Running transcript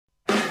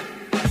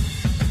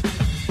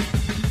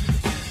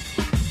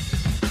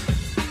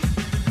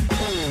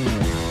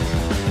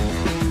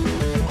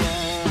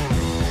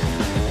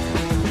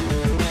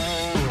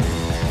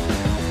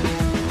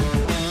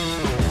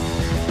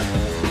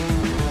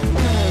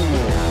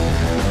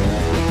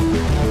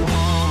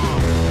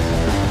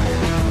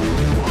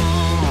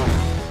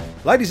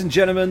Ladies and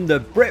gentlemen, the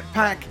Brit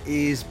Pack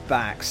is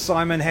back.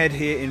 Simon Head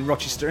here in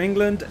Rochester,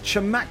 England.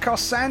 Chamatkar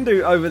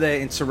Sandhu over there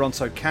in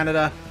Toronto,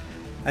 Canada.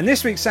 And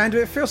this week, Sandhu,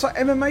 it feels like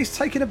MMA's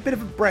taking a bit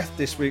of a breath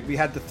this week. We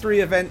had the 3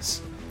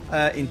 events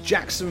in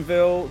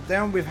Jacksonville.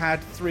 Then we've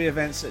had 3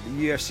 events at the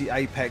UFC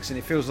Apex. And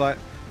it feels like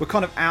we're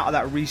kind of out of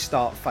that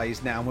restart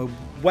phase now. And we're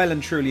well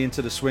and truly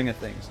into the swing of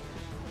things.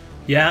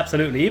 Yeah,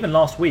 absolutely. Even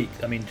last week,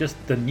 I mean, just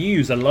the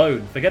news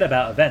alone, forget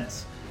about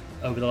events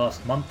over the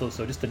last month or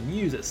so. Just the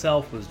news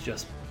itself was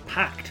just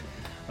packed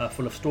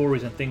full of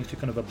stories and things to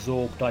kind of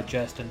absorb,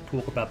 digest and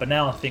talk about. But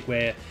now I think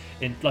we're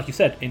in, like you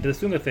said, into the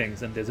swing of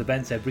things, and there's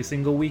events every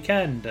single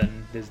weekend,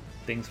 and there's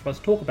things for us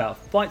to talk about,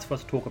 fights for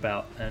us to talk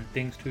about, and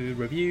things to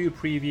review,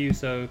 preview.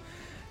 So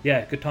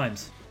yeah, good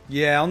times.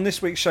 Yeah, on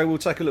this week's show we'll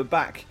take a look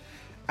back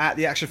at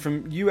the action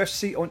from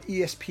UFC on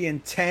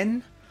ESPN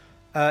 10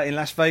 in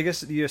Las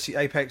Vegas at the UFC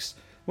Apex.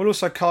 We'll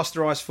also cast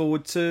our eyes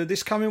forward to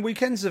this coming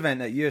weekend's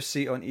event at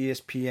UFC on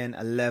ESPN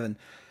 11.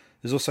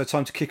 There's also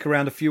time to kick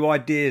around a few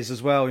ideas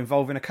as well,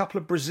 involving a couple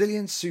of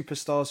Brazilian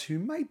superstars who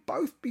may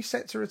both be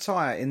set to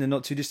retire in the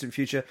not too distant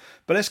future.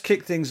 But let's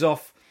kick things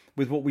off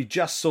with what we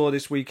just saw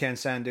this weekend,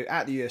 Sandhu,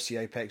 at the UFC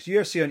Apex.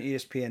 UFC on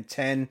ESPN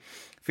 10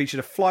 featured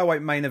a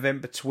flyweight main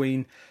event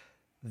between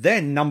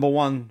then number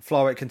 1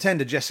 flyweight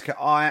contender Jessica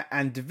Eye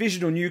and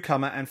divisional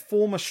newcomer and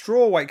former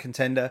strawweight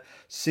contender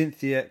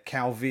Cynthia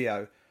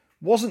Calvillo.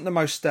 Wasn't the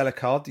most stellar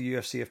card the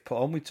UFC have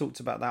put on. We talked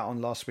about that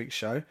on last week's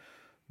show.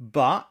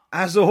 But,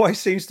 as always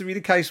seems to be the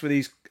case with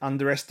these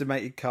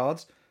underestimated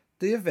cards,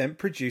 the event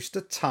produced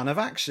a ton of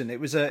action. It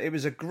was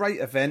a great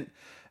event.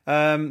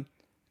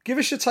 Give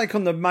us your take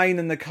on the main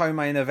and the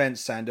co-main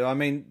events, Sandhu. I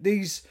mean,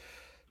 these,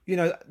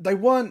 they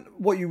weren't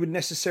what you would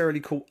necessarily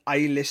call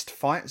A-list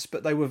fights,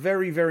 but they were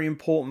very, very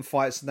important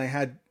fights, and they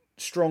had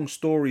strong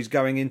stories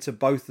going into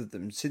both of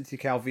them. Cynthia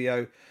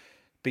Calvillo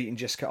beating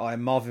Jessica Eye,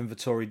 Marvin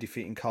Vettori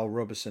defeating Carl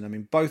Robertson. I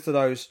mean, both of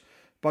those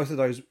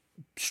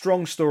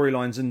strong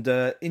storylines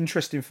and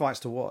interesting fights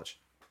to watch.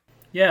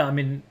 Yeah, I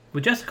mean,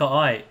 with Jessica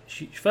Eye,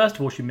 first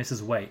of all, she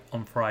misses weight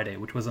on Friday,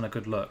 which wasn't a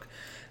good look.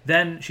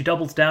 Then she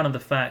doubles down on the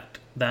fact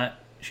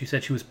that she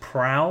said she was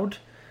proud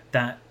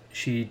that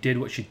she did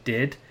what she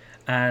did.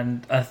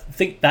 And I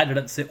think that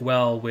didn't sit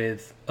well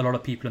with a lot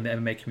of people in the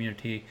MMA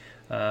community.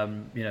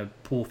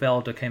 Paul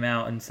Felder came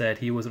out and said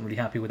he wasn't really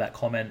happy with that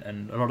comment,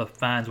 and a lot of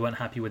fans weren't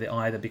happy with it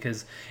either,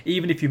 because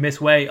even if you miss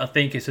weight, I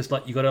think it's just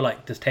like you got to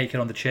just take it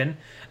on the chin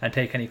and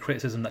take any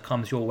criticism that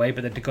comes your way.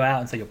 But then to go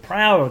out and say you're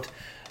proud,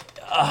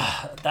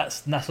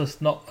 that's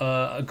just not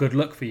a good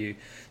look for you.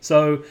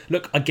 So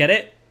look, I get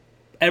it.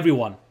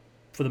 Everyone,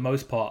 for the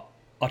most part,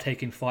 are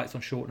taking fights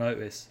on short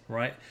notice,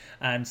 right?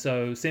 And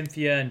so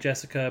Cynthia and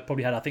Jessica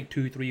probably had, I think,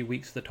 2-3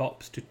 weeks at the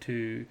tops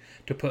to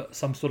put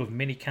some sort of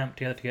mini camp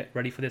together to get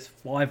ready for this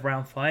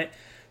 5-round fight.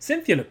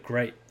 Cynthia looked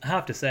great, I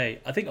have to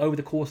say. I think over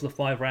the course of the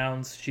 5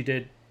 rounds,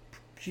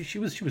 she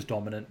was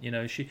dominant.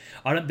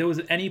 There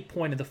was any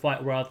point in the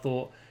fight where I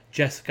thought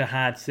Jessica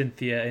had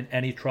Cynthia in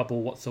any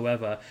trouble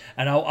whatsoever.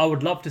 And I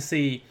would love to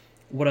see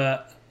what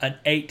an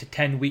 8 to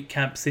 10 week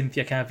camp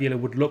Cynthia Calvillo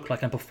would look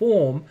like and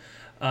perform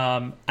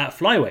at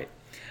flyweight.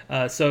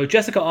 So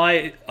Jessica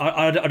I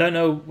don't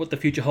know what the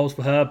future holds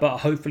for her, but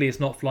hopefully it's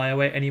not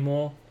flyweight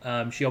anymore.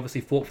 She obviously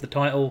fought for the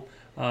title,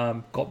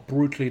 got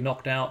brutally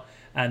knocked out,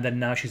 and then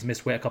now she's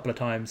missed weight a couple of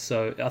times.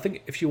 So I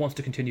think if she wants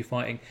to continue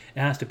fighting,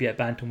 it has to be at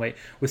bantamweight.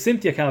 With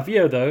Cynthia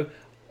Calvillo, though,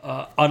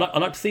 I'd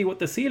like to see what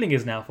the ceiling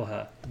is now for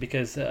her,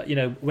 because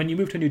when you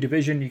move to a new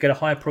division, you get a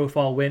high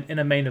profile win in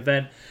a main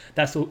event.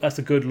 That's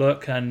a good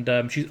look, and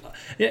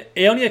it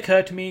only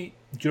occurred to me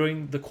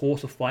during the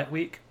course of fight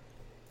week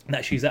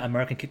that she's at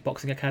American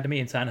Kickboxing Academy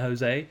in San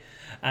Jose,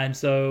 and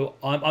so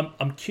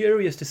I'm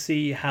curious to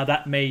see how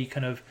that may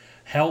kind of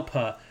help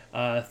her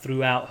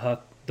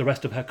throughout the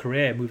rest of her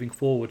career moving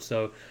forward.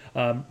 So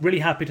really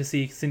happy to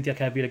see Cynthia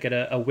Calvillo get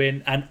a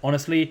win, and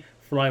honestly,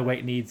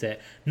 flyweight needs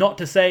it. Not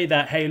to say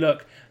that, hey,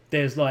 look,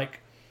 there's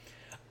like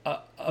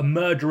a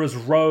murderer's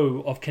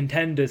row of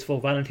contenders for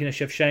Valentina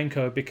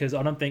Shevchenko, because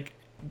I think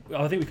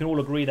we can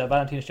all agree that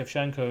Valentina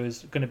Shevchenko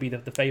is going to be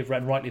the favourite,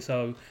 and rightly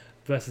so,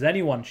 versus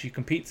anyone she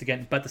competes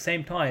against. But at the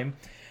same time,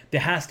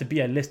 there has to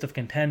be a list of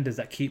contenders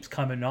that keeps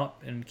coming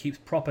up and keeps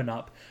propping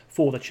up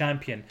for the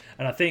champion.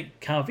 And I think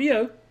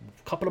Calvillo,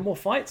 a couple of more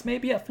fights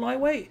maybe at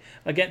flyweight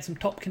against some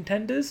top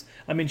contenders.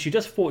 I mean, she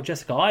just fought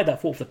Jessica Eye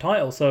that fought for the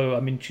title, so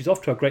I mean, she's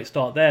off to a great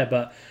start there.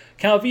 But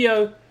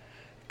Calvillo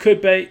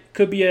could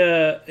be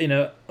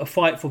a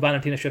fight for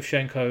Valentina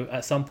Shevchenko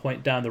at some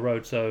point down the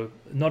road. So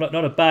not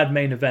a bad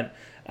main event.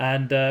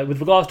 And with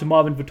regards to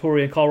Marvin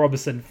Vettori and Carl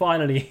Robertson,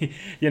 finally,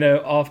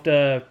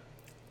 after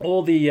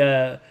all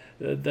the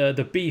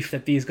beef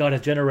that these guys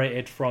have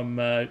generated from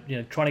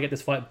trying to get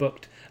this fight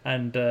booked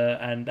and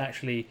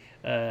actually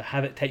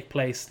have it take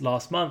place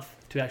last month,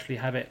 to actually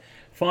have it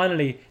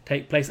finally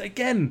take place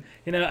again,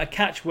 a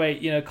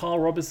catchweight. Carl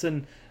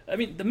Robertson. I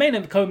mean, the main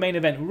and co-main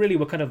event really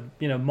were kind of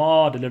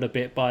marred a little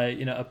bit by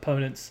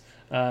opponents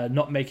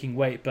not making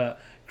weight, but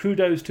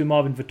kudos to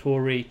Marvin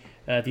Vettori,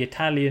 the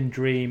Italian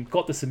dream,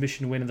 got the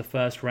submission win in the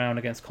first round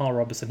against Carl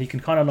Robertson. He can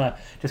kind of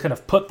just kind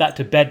of put that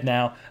to bed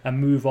now and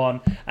move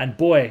on. And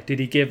boy, did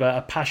he give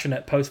a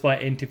passionate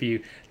post-fight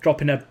interview,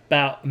 dropping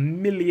about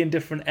 1 million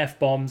different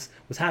F-bombs.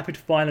 Was happy to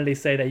finally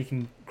say that he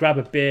can grab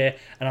a beer.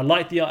 And I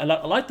like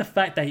the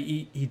fact that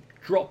he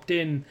dropped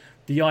in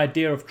the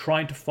idea of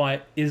trying to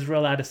fight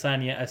Israel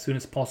Adesanya as soon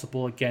as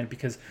possible again,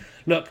 because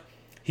look,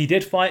 he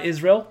did fight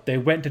Israel. They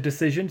went to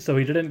decision, so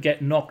he didn't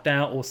get knocked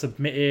out or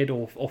submitted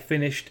or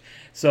finished.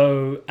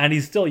 So, and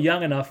he's still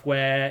young enough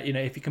where,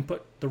 if he can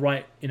put the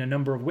right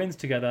number of wins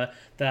together,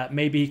 that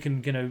maybe he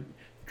can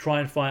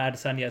try and fight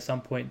Adesanya at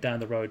some point down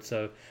the road.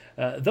 So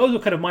those were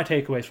kind of my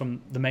takeaways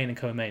from the main and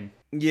co-main.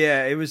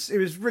 Yeah, it was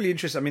really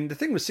interesting. I mean, the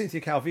thing with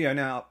Cynthia Calvillo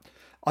now,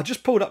 I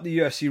just pulled up the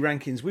UFC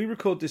rankings. We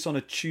record this on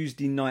a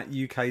Tuesday night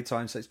UK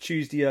time, so it's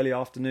Tuesday early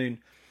afternoon,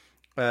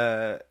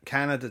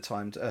 Canada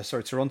time.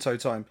 Toronto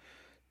time.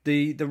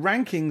 The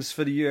rankings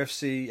for the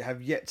UFC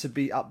have yet to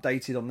be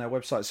updated on their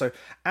website. So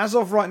as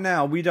of right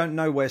now, we don't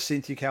know where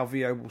Cynthia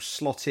Calvillo will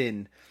slot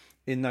in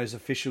those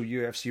official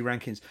UFC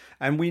rankings.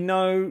 And we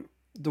know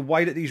the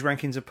way that these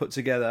rankings are put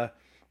together.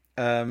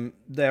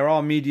 There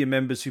are media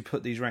members who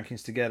put these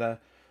rankings together,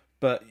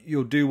 but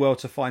you'll do well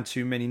to find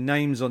too many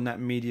names on that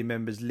media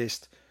members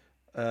list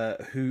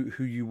who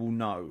you will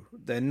know.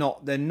 They're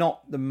not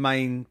the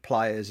main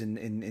players in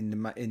the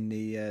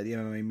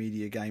MMA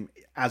media game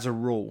as a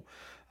rule.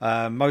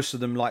 Most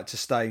of them like to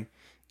stay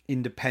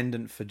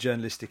independent for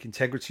journalistic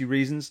integrity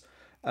reasons.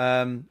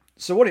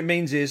 So what it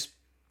means is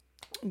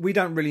we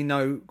don't really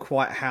know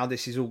quite how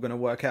this is all going to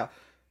work out.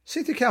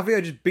 Cynthia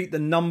Calvillo just beat the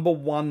number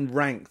 1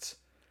 ranked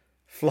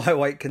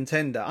flyweight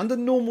contender. Under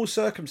normal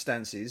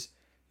circumstances,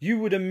 you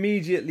would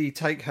immediately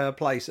take her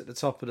place at the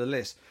top of the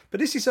list. But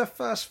this is her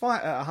first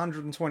fight at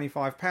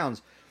 125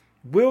 pounds.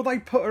 Will they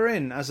put her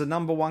in as a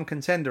number 1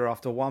 contender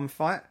after one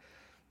fight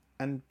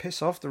and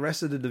piss off the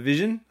rest of the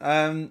division?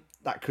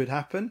 That could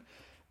happen.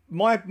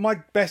 My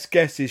best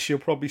guess is she'll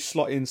probably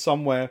slot in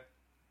somewhere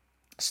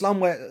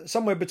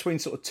between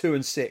sort of 2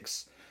 and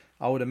 6,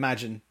 I would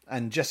imagine.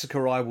 And Jessica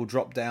Rai will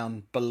drop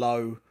down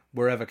below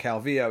wherever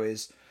Calvillo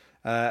is.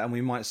 And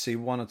we might see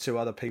 1 or 2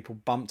 other people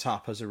bumped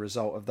up as a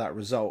result of that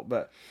result.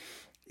 But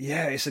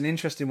yeah, it's an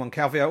interesting one.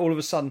 Calvillo, all of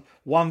a sudden,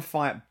 one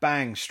fight,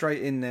 bang,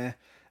 straight in there.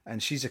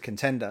 And she's a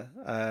contender.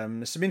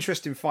 There's some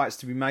interesting fights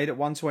to be made at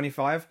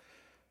 125.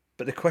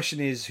 But the question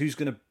is, who's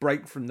going to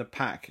break from the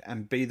pack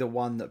and be the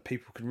one that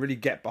people can really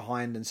get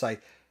behind and say,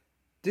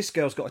 this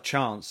girl's got a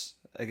chance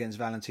against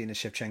Valentina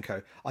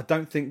Shevchenko? I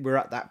don't think we're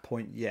at that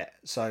point yet.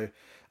 So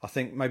I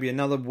think maybe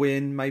another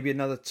win, maybe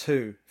another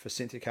 2 for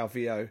Cynthia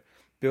Calvillo,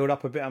 build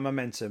up a bit of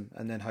momentum,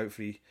 and then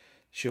hopefully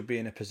she'll be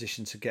in a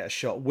position to get a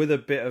shot with a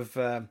bit of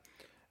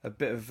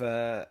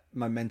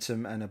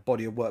momentum and a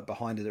body of work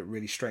behind her that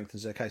really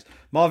strengthens her case.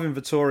 Marvin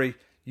Vettori,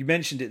 you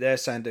mentioned it there,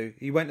 Sandu.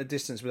 He went the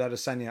distance with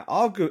Adesanya.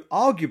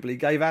 Arguably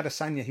gave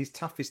Adesanya his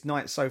toughest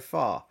night so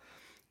far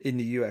in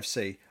the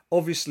UFC.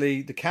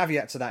 Obviously, the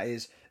caveat to that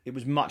is it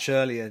was much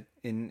earlier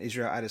in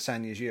Israel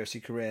Adesanya's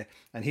UFC career,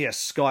 and he has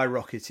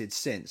skyrocketed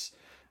since.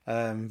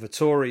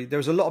 Vettori, there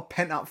was a lot of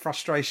pent-up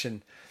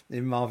frustration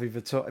in Marvin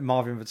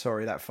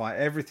Vettori, that fight.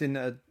 Everything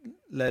that had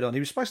led on. He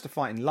was supposed to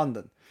fight in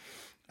London,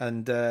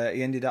 and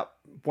he ended up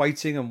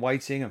waiting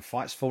and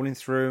fights falling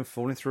through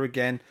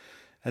again.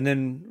 And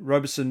then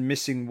Robertson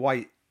missing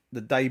weight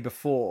the day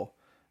before,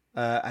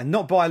 and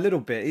not by a little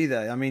bit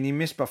either. I mean, he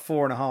missed by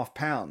 4.5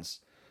 pounds.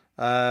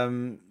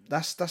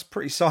 That's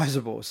pretty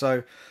sizable.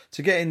 So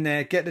to get in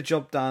there, get the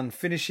job done,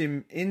 finish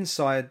him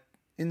inside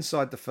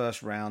the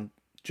first round,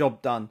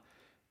 job done.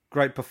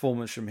 Great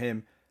performance from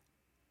him.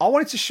 I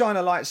wanted to shine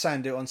a light,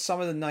 Sandu, on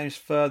some of the names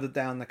further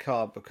down the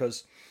card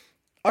because,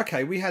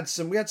 okay, we had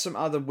some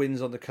other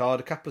wins on the card,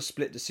 a couple of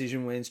split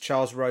decision wins.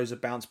 Charles Rosa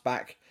bounced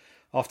back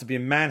after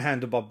being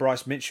manhandled by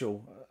Bryce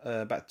Mitchell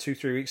about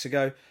 2-3 weeks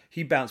ago.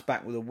 He bounced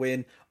back with a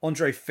win.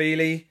 Andre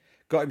Fili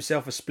got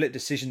himself a split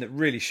decision that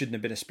really shouldn't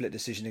have been a split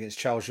decision against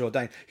Charles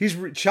Jourdain.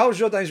 Charles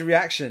Jourdain's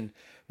reaction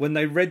when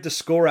they read the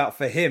score out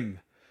for him,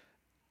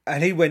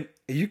 and he went,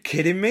 "Are you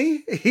kidding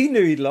me?" He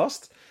knew he'd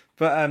lost.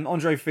 But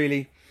Andre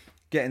Fili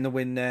getting the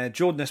win there.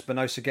 Jordan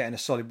Espinosa getting a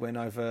solid win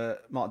over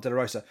Mark De La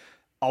Rosa.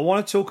 I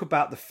want to talk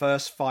about the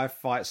first 5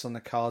 fights on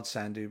the card,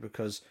 Sandu,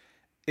 because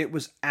it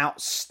was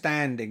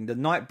outstanding. The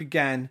night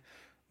began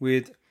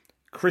with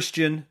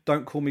Christian,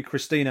 don't call me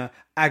Christina,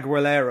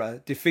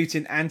 Aguilera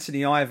defeating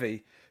Anthony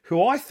Ivy,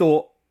 who I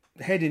thought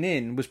heading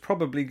in was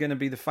probably going to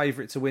be the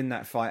favourite to win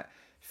that fight.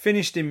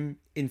 Finished him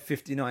in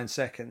 59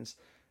 seconds.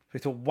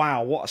 We thought,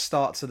 wow, what a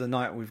start to the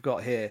night we've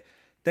got here.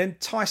 Then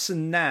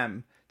Tyson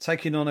Nam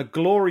taking on a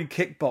glory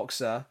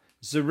kickboxer,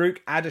 Zaruk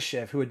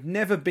Adashev, who had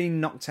never been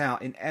knocked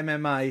out in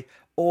MMA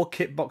or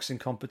kickboxing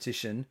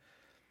competition.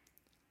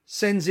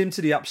 Sends him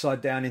to the upside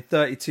down in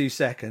 32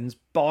 seconds.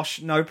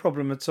 Bosh, no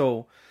problem at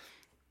all.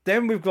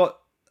 Then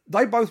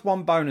they both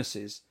won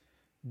bonuses.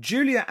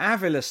 Julia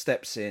Avila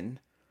steps in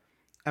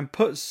and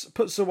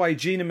puts away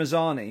Gina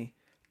Mazzani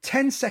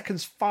 10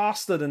 seconds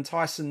faster than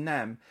Tyson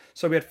Nam.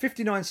 So we had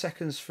 59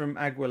 seconds from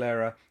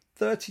Aguilera,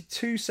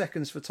 32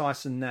 seconds for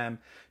Tyson Nam.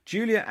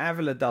 Julia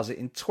Avila does it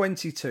in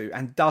 22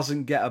 and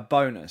doesn't get a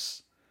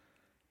bonus.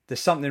 There's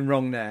something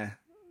wrong there.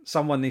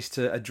 Someone needs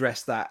to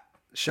address that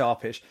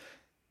sharpish.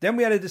 Then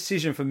we had a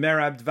decision for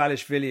Merab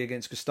Dvalishvili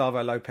against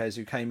Gustavo Lopez,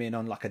 who came in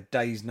on like a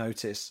day's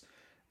notice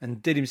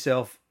and did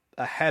himself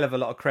a hell of a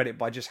lot of credit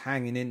by just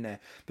hanging in there.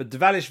 But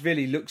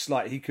Dvalishvili looks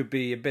like he could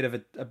be a bit of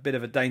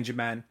a danger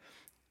man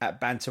at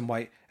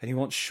bantamweight, and he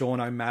wants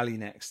Sean O'Malley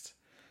next.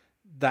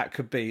 That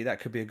could be a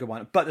good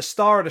one. But the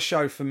star of the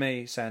show for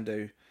me,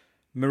 Sandu,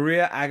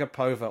 Maria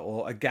Agapova,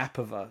 or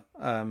Agapova,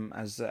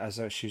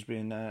 as she's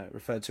been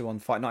referred to on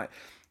Fight Night,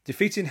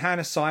 defeating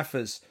Hannah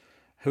Cyphers,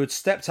 who had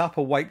stepped up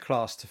a weight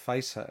class to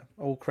face her.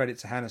 All credit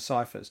to Hannah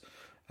Cyphers.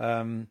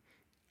 And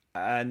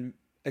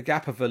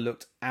Agapova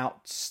looked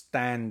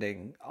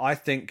outstanding. I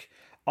think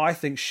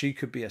she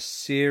could be a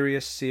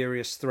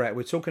serious threat.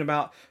 We're talking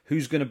about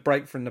who's going to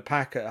break from the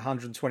pack at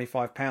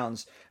 125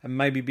 pounds and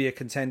maybe be a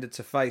contender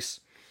to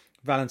face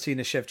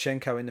Valentina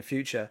Shevchenko in the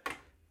future.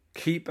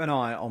 Keep an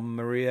eye on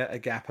Maria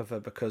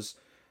Agapova, because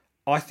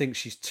I think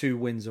she's 2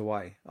 wins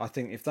away. I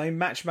think if they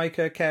matchmake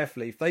her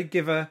carefully, if they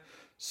give her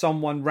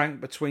someone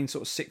ranked between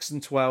sort of 6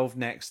 and 12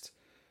 next,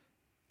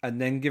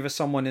 and then give her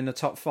someone in the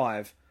top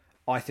 5,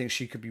 I think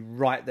she could be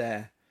right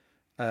there,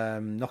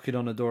 knocking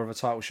on the door of a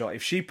title shot.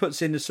 If she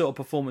puts in the sort of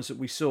performance that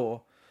we saw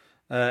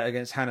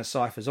against Hannah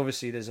Cyphers,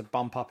 obviously there's a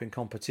bump up in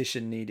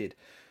competition needed,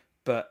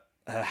 but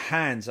her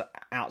hands are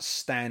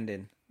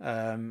outstanding,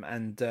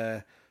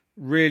 and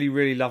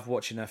really love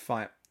watching her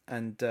fight,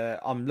 and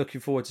I'm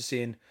looking forward to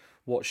seeing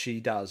what she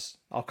does.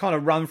 I'll kind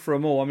of run through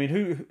them all. I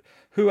mean,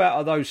 who out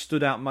of those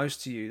stood out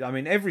most to you? I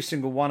mean, every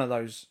single one of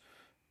those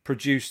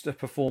produced a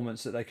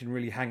performance that they can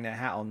really hang their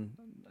hat on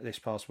this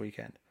past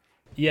weekend.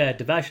 Yeah,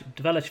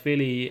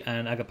 Dvalishvili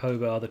and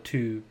Agapova are the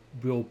 2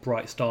 real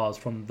bright stars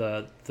from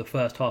the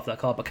first half of that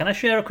card. But can I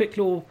share a quick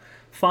little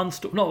fun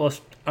story?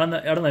 I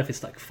don't know if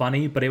it's like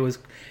funny, but it was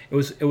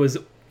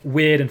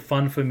weird and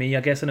fun for me,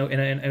 I guess, in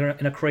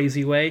a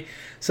crazy way.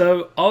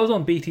 So I was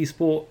on BT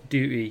Sport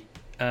duty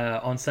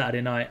on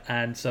Saturday night,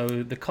 and so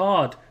the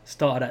card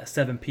started at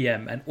 7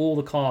 p.m. and all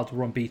the cards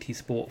were on BT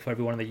Sport for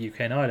everyone in the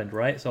UK and Ireland,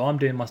 right? So I'm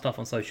doing my stuff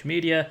on social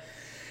media.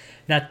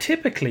 Now,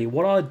 typically,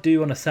 what I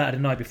do on a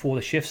Saturday night before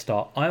the shift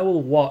start, I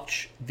will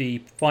watch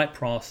the Fight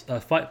Pass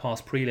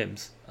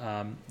prelims.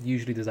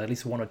 Usually there's at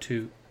least 1 or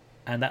 2,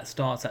 and that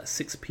starts at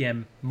 6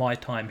 p.m. my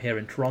time here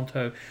in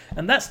Toronto,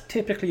 and that's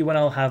typically when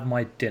I'll have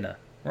my dinner,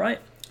 right?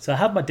 So I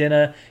have my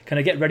dinner, kind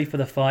of get ready for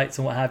the fights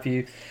and what have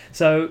you.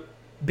 So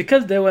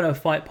because there were no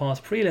Fight Pass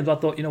prelims, I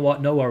thought, you know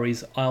what, no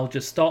worries, I'll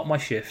just start my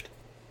shift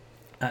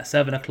at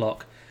 7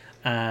 o'clock,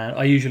 and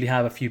I usually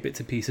have a few bits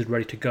and pieces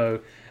ready to go,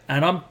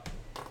 and I'm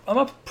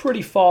a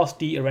pretty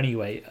fast eater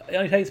anyway. It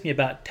only takes me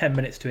about 10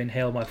 minutes to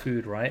inhale my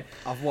food, right?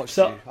 I've watched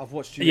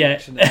you. Yeah.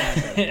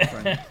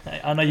 Friend.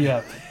 I know you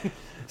have.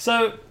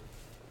 So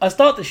I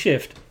start the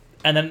shift,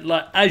 and then,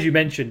 like as you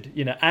mentioned,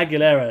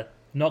 Aguilera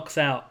knocks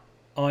out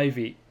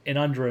Ivy in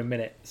under a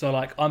minute. So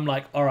I'm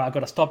like, all right, I've got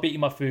to stop eating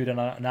my food, and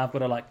I've got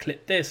to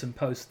clip this and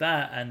post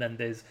that, and then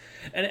there's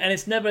and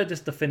it's never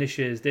just the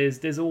finishes.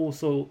 There's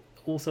also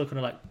kind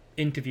of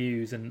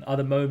interviews and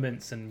other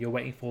moments, and you're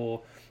waiting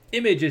for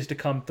images to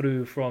come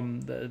through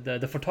from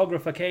the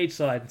photographer cage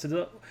side. So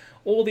there's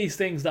all these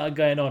things that are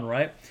going on,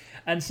 right?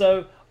 And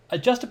so I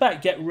just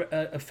about get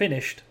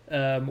finished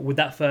with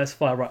that first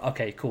fight. Right,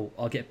 okay, cool.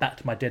 I'll get back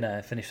to my dinner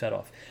and finish that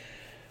off.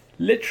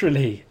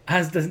 Literally,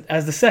 as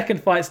the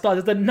second fight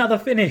starts, there's another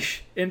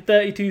finish in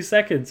 32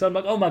 seconds. So I'm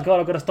like, oh my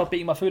God, I've got to stop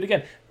eating my food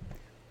again.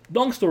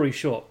 Long story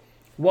short,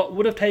 what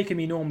would have taken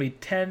me normally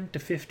 10 to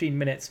 15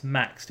 minutes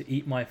max to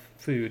eat my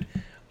food,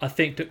 I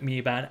think took me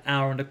about an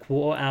hour and a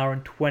quarter, hour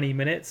and 20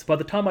 minutes. By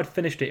the time I'd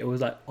finished it, it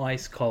was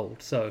ice cold.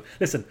 So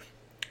listen,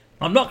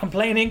 I'm not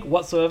complaining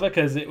whatsoever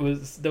because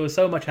there was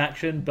so much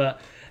action. But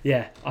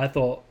yeah, I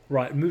thought,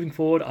 right, moving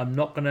forward, I'm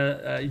not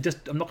gonna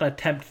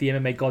tempt the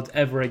MMA gods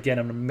ever again.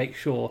 I'm gonna make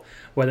sure,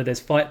 whether there's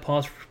Fight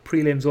Pass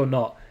prelims or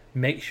not,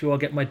 make sure I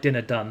get my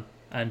dinner done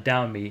and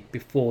down me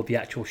before the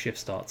actual shift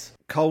starts.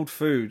 Cold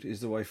food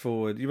is the way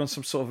forward. You want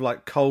some sort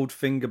of cold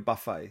finger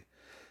buffet,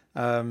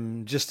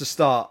 just to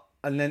start.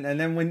 And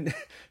then when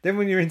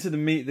you're into the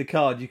meat of the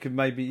card, you can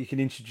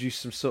introduce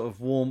some sort of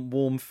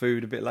warm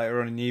food a bit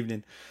later on in the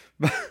evening.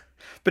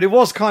 But it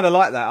was kind of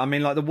like that. I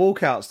mean, the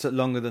walkouts took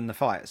longer than the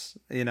fights.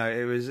 It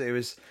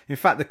was in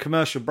fact the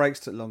commercial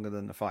breaks took longer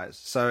than the fights.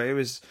 So it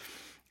was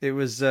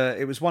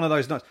one of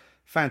those nights.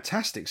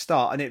 Fantastic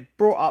start, and it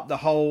brought up the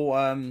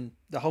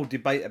whole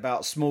debate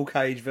about small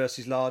cage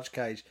versus large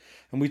cage,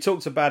 and we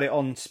talked about it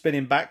on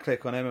Spinning Back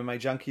Click on MMA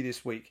Junkie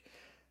this week.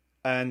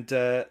 And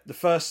the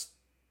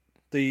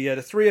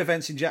 3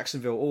 events in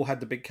Jacksonville all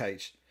had the big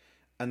cage,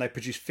 and they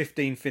produced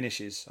 15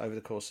 finishes over the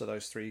course of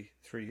those three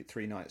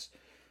nights.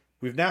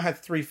 We've now had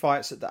 3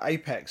 fights at the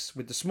Apex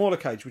with the smaller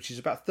cage, which is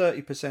about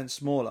 30%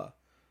 smaller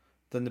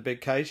than the big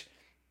cage.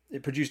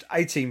 It produced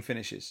 18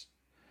 finishes.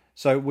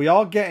 So we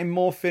are getting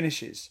more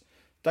finishes.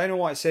 Dana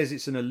White says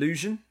it's an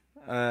illusion.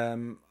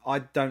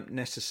 I don't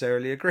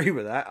necessarily agree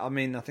with that. I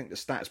mean, I think the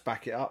stats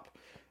back it up.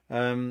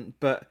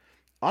 But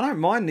I don't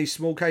mind these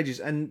small cages,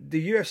 and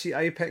the UFC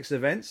Apex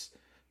events,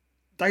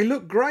 they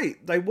look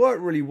great. They work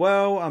really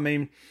well. I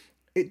mean,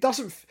 it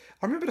doesn't.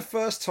 I remember the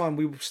first time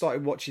we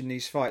started watching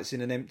these fights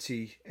in an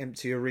empty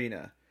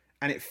arena,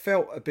 and it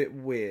felt a bit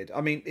weird.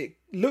 I mean, it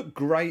looked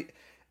great.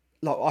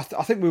 Like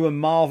I think we were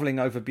marveling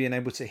over being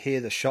able to hear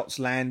the shots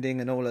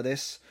landing and all of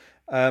this,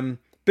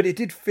 but it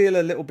did feel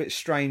a little bit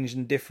strange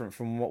and different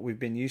from what we've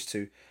been used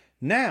to.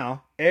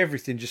 Now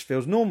everything just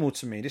feels normal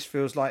to me. This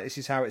feels like this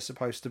is how it's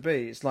supposed to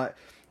be. It's like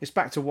it's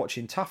back to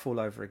watching Tough all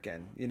over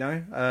again, you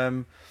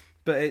know.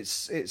 But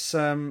it's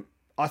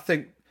I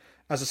think,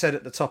 as I said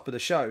at the top of the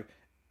show,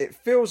 it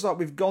feels like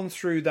we've gone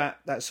through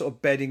that sort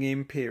of bedding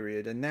in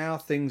period, and now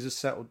things have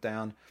settled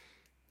down.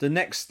 The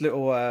next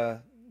little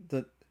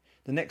the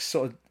next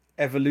sort of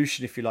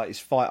evolution, if you like, is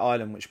Fight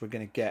Island, which we're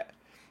going to get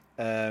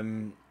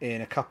in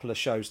a couple of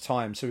shows'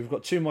 time. So we've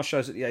got 2 more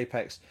shows at the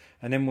Apex,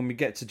 and then when we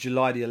get to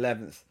July the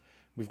 11th,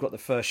 we've got the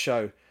first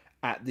show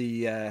at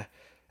the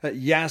at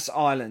Yas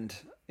Island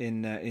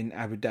in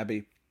Abu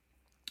Dhabi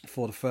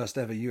for the first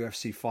ever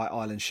UFC Fight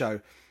Island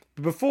show.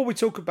 But before we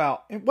talk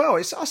about, well,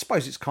 I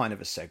suppose it's kind of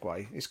a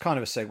segue. It's kind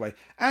of a segue.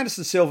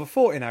 Anderson Silva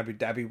fought in Abu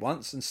Dhabi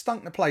once and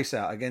stunk the place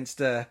out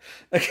against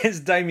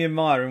Damian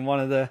Maia in one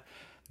of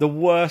the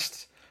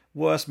worst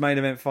main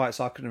event fights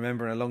I can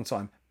remember in a long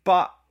time.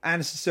 But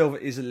Anderson Silva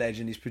is a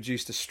legend. He's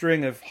produced a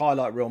string of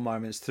highlight reel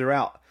moments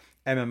throughout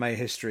MMA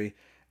history.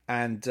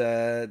 And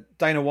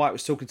Dana White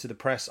was talking to the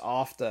press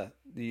after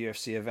the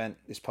UFC event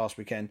this past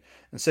weekend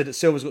and said that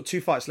Silva's got 2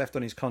 fights left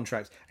on his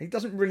contract. And he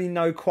doesn't really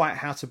know quite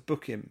how to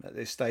book him at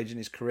this stage in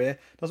his career.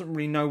 Doesn't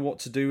really know what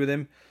to do with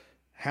him,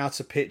 how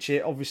to pitch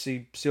it.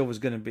 Obviously, Silva's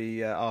going to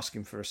be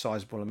asking for a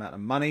sizable amount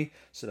of money,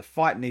 so the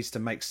fight needs to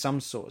make some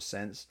sort of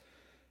sense.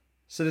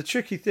 So the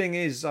tricky thing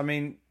is, I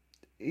mean,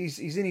 he's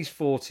in his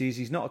 40s.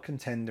 He's not a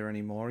contender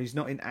anymore. He's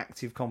not in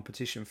active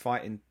competition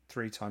fighting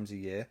 3 times a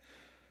year.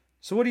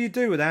 So what do you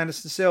do with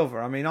Anderson Silva?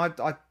 I mean,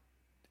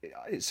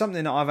 it's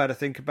something that I've had to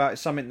think about.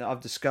 It's something that I've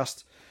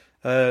discussed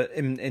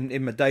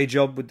in my day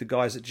job with the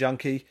guys at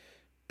Junkie.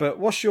 But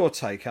what's your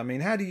take? I mean,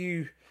 how do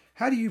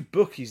you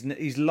book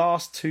his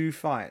last 2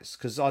 fights?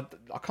 Because I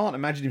can't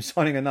imagine him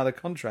signing another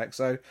contract.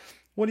 So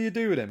what do you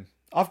do with him?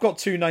 I've got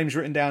 2 names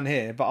written down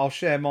here, but I'll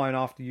share mine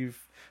after you've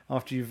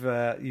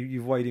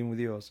weighed in with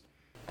yours.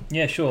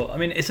 Yeah, sure. I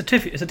mean, it's a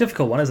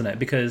difficult one, isn't it?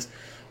 Because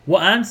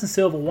what Anderson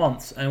Silva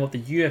wants and what the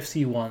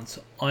UFC wants,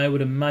 I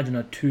would imagine,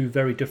 are 2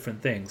 very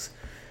different things.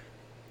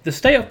 The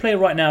state of play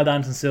right now with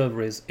Anderson Silva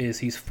is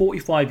he's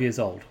 45 years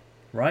old,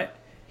 right?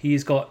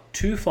 He's got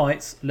 2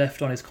 fights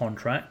left on his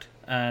contract,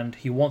 and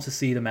he wants to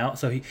see them out.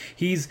 So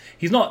he's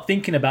not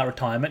thinking about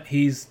retirement.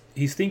 He's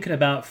thinking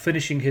about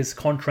finishing his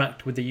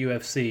contract with the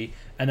UFC,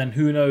 and then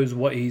who knows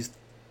what he's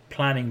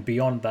planning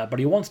beyond that. But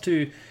he wants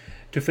to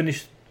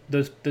finish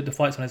the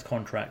fights on his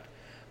contract.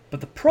 But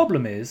the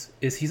problem is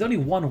he's only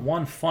won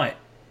 1 fight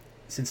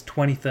since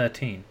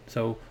 2013.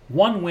 So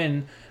 1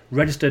 win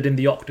registered in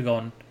the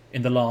octagon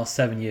in the last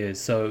 7 years.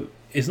 So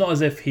it's not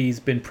as if he's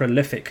been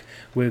prolific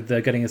with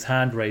getting his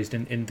hand raised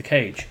in the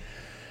cage.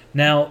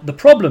 Now, the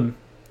problem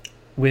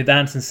with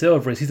Anderson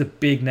Silva is he's a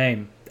big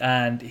name,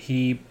 and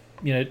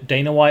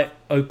Dana White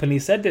openly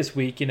said this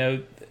week,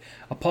 a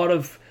part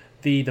of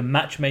the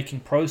matchmaking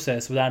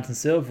process with Anderson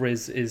Silva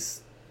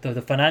is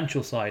the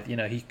financial side.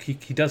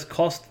 He does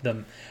cost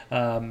them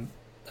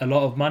a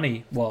lot of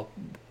money. Well,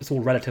 it's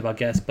all relative, I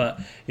guess, but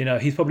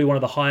he's probably one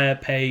of the higher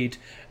paid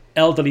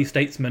elderly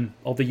statesmen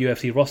of the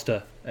UFC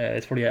roster.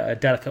 It's probably a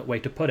delicate way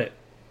to put it.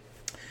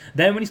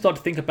 Then when you start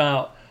to think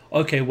about,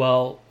 okay,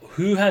 well,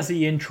 who has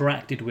he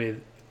interacted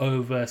with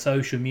over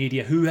social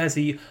media? Who has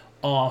he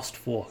asked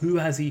for? Who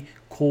has he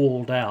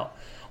called out?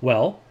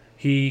 Well,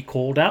 he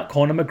called out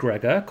Conor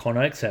McGregor.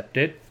 Conor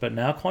accepted, but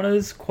now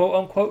Conor's quote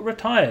unquote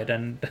retired.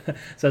 And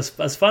so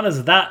as fun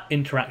as that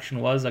interaction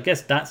was, I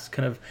guess that's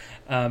kind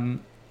of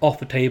off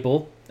the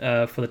table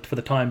for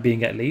the time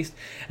being, at least.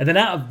 And then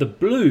out of the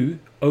blue,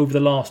 over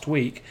the last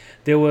week,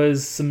 there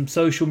was some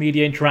social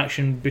media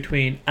interaction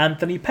between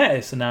Anthony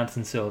Pettis and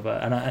Anderson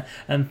Silva,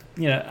 and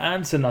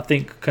Anderson, I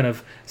think, kind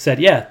of said,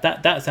 yeah,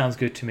 that sounds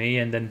good to me,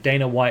 and then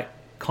Dana White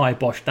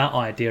kiboshed that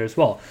idea as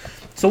well.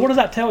 So what does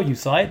that tell you,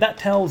 Si? That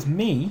tells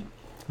me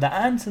that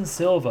Anderson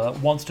Silva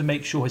wants to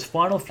make sure his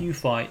final few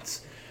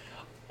fights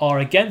are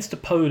against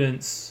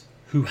opponents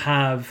who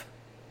have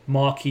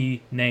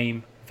marquee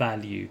name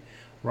value,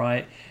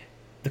 right?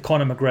 The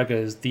Conor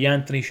McGregors, the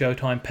Anthony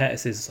Showtime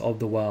Pettises of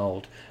the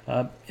world.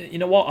 You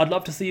know what? I'd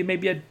love to see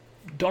maybe a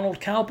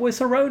Donald Cowboy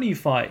Cerrone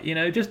fight.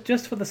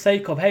 Just for the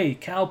sake of, hey,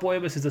 Cowboy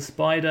versus a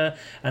Spider,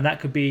 and that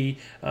could be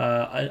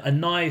a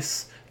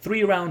nice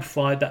 3-round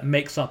fight that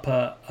makes up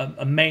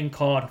a main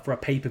card for a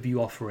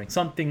pay-per-view offering,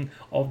 something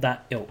of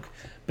that ilk.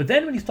 But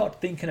then when you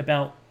start thinking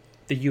about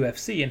the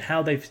UFC and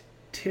how they've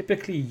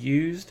typically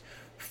used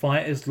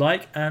fighters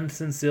like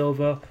Anderson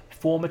Silva,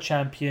 former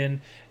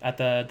champion, at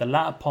the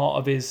latter part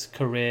of his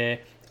career,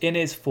 in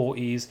his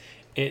 40s,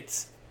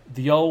 it's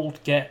the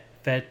old get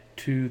fed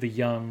to the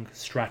young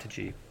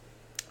strategy.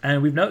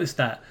 And we've noticed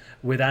that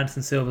with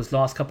Anderson Silva's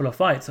last couple of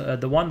fights.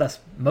 The one that's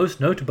most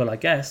notable, I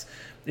guess,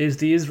 is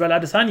the Israel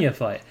Adesanya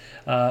fight.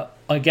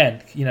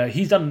 Again,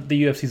 he's done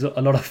the UFC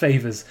a lot of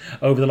favors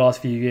over the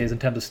last few years in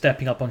terms of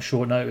stepping up on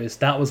short notice.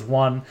 That was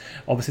one.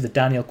 Obviously, the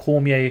Daniel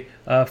Cormier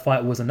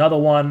fight was another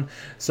one.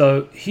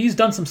 So he's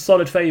done some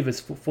solid favors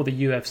for the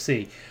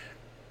UFC.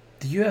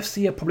 The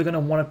UFC are probably going to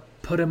want to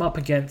put him up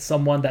against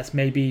someone that's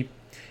maybe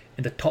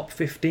in the top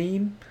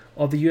 15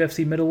 of the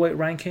UFC middleweight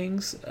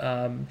rankings,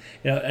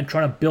 and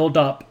trying to build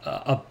up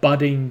a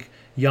budding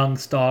young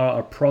star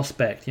or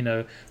prospect.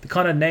 The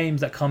kind of names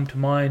that come to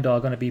mind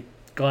are going to be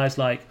guys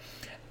like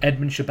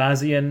Edmund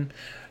Shabazian.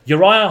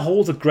 Uriah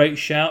Hall's a great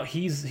shout.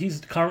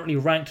 He's currently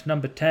ranked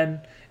number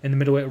 10 in the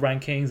middleweight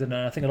rankings, and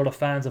I think a lot of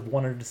fans have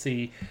wanted to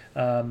see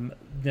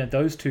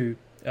those two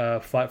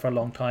fight for a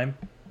long time.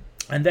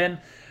 And then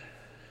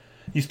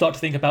you start to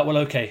think about, well,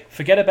 okay,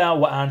 forget about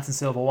what Anderson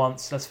Silva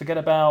wants. Let's forget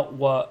about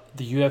what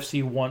the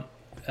UFC want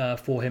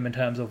for him in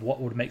terms of what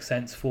would make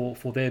sense for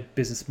their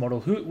business model.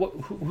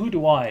 Who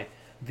do I,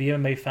 the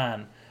MMA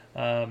fan,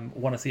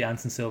 want to see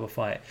Anderson Silva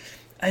fight?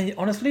 And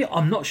honestly,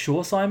 I'm not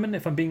sure, Simon,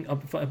 if I'm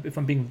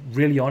being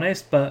really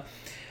honest, but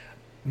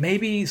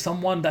maybe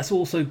someone that's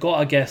also got,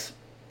 I guess,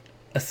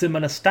 a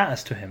similar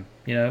status to him.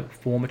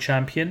 Former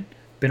champion,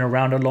 been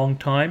around a long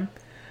time,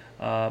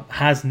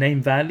 has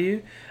name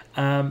value.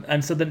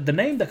 And so the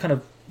name that kind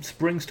of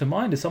springs to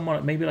mind is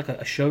someone maybe like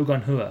a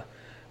Shogun Rua.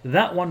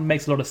 That one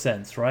makes a lot of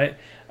sense, right?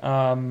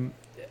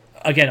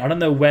 Again, I don't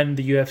know when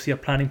the UFC are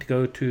planning to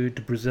go to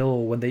Brazil,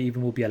 or when they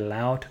even will be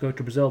allowed to go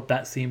to Brazil.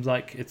 That seems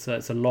like it's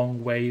a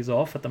long ways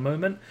off at the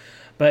moment.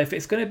 But if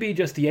it's going to be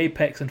just the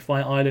Apex and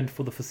Fight Island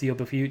for the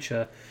foreseeable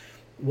future,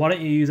 why don't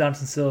you use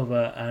Anderson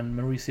Silva and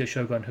Mauricio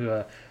Shogun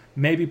Rua?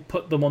 Maybe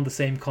put them on the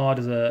same card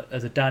as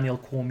a Daniel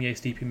Cormier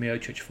Stipe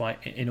Miocic fight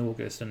in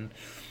August, and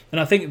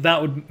I think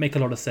that would make a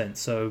lot of sense.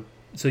 So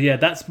yeah,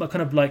 that's my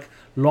kind of like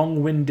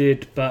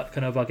long-winded but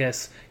kind of, I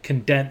guess,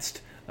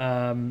 condensed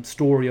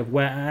story of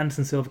where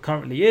Anderson Silva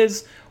currently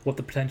is, what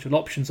the potential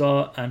options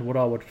are, and what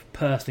I would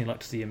personally like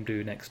to see him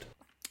do next.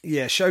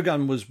 Yeah,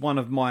 Shogun was one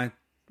of my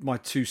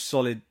two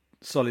solid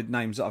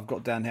names that I've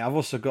got down here. I've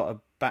also got a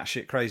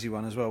batshit crazy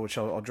one as well, which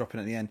I'll drop in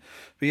at the end.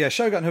 But yeah,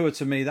 Shogun Rua,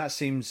 to me, that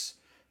seems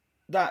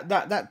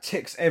that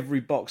ticks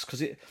every box,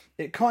 because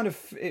it kind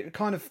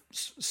of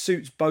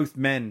suits both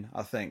men,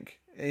 I think.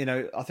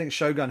 I think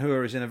Shogun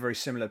Rua is in a very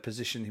similar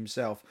position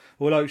himself,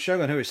 although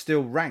Shogun Rua is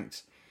still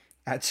ranked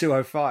at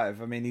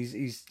 205. I mean,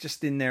 he's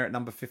just in there at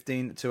number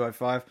 15 at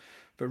 205.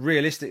 But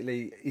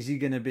realistically, is he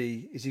going to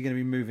be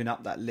moving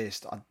up that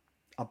list?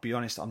 I'll be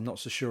honest, I'm not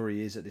so sure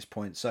he is at this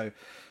point. So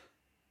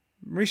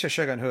Mauricio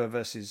Shogun Rua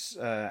versus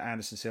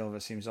Anderson Silva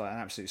seems like an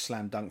absolute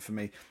slam dunk for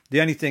me.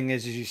 The only thing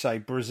is, as you say,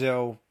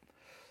 Brazil.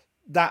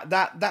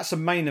 That's a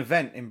main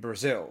event in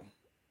Brazil.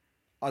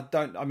 I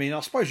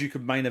suppose you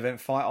could main event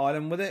Fight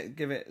Island with it,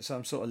 give it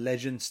some sort of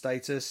legend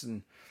status,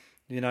 and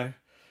a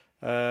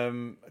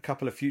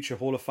couple of future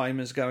Hall of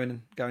Famers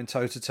going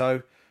toe to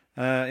toe.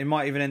 It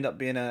might even end up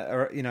being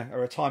a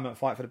retirement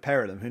fight for the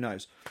pair of them. Who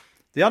knows?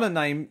 The other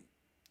name,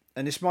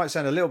 and this might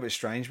sound a little bit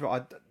strange,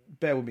 but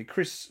bear with me,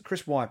 Chris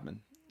Weidman.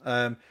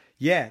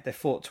 They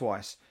fought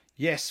twice.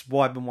 Yes,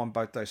 Weidman won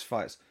both those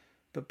fights.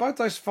 But both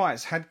those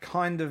fights had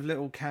kind of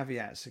little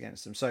caveats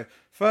against them. So,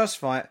 first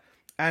fight,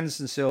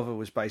 Anderson Silva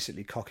was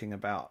basically cocking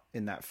about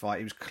in that fight.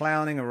 He was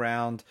clowning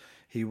around.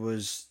 He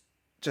was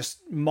just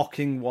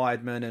mocking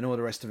Weidman and all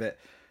the rest of it.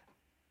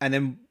 And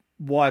then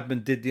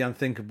Weidman did the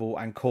unthinkable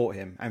and caught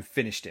him and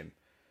finished him.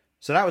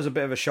 So that was a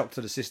bit of a shock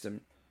to the system.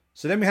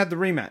 So then we had the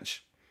rematch.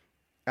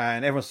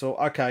 And everyone thought,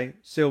 okay,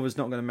 Silva's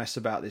not going to mess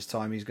about this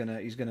time. He's going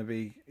to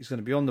be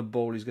on the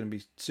ball. He's going to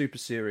be super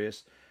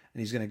serious,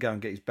 and he's going to go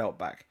and get his belt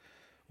back.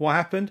 What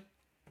happened?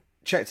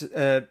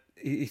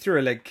 He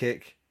threw a leg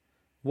kick.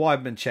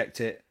 Weidman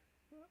checked it.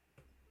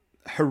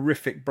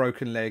 Horrific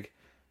broken leg.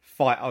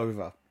 Fight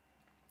over.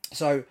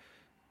 So,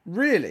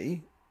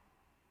 really,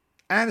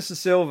 Anderson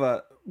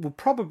Silva will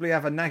probably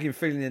have a nagging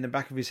feeling in the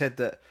back of his head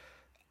that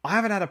I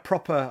haven't had a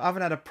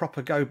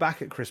proper go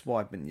back at Chris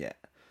Weidman yet.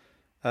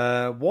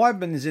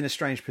 Weidman is in a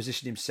strange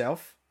position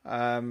himself.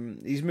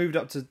 He moved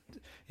up to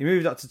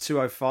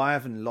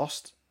 205 and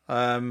lost.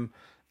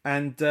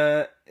 And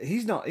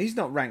he's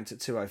not ranked at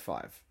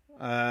 205.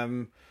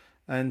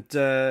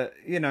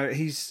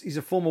 He's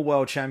a former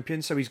world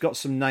champion, so he's got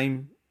some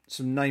name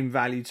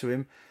value to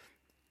him,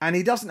 and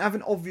he doesn't have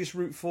an obvious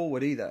route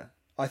forward either.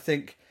 I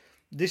think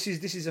this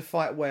is a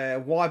fight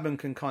where Weidman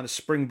can kind of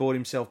springboard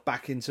himself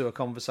back into a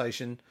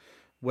conversation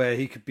where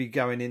he could be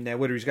going in there,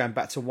 whether he's going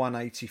back to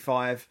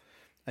 185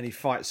 and he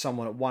fights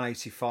someone at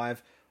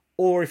 185.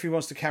 Or if he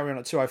wants to carry on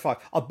at 205.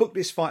 I booked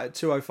this fight at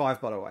 205,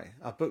 by the way.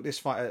 I booked this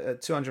fight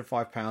at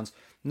 205 pounds.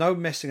 No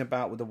messing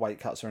about with the weight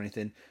cuts or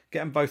anything. Get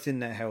them both in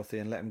there healthy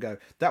and let them go.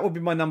 That would be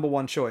my number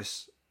one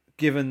choice,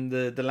 given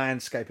the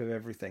landscape of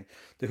everything.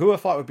 The Rua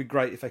fight would be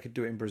great if they could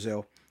do it in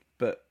Brazil.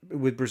 But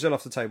with Brazil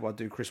off the table, I'd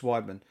do Chris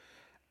Weidman.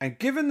 And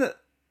given that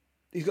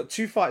he's got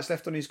 2 fights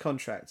left on his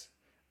contract,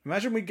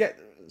 imagine we get...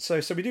 So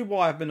we do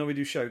Weidman or we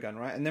do Shogun,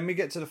 right? And then we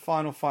get to the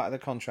final fight of the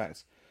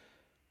contract.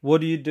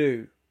 What do you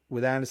do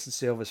with Anderson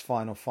Silva's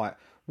final fight?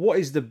 What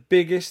is the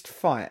biggest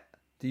fight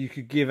that you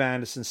could give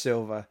Anderson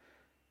Silva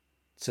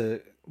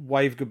to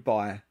wave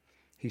goodbye.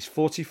 He's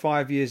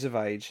 45 years of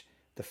age.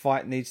 The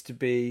fight needs to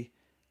be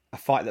a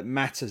fight that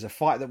matters, a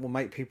fight that will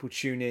make people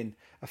tune in,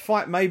 a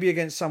fight maybe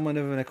against someone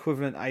of an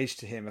equivalent age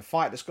to him, a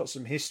fight that's got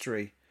some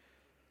history.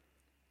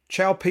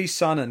 Chael P.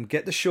 Sonnen,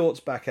 get the shorts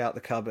back out the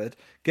cupboard,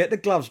 get the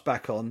gloves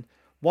back on,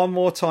 one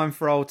more time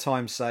for old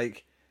time's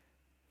sake.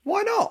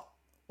 Why not?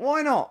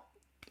 Why not?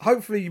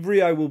 Hopefully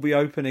Rio will be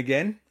open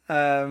again,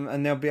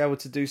 and they'll be able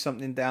to do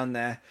something down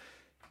there.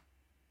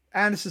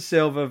 Anderson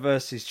Silva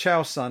versus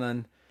Chael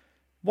Sonnen,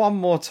 one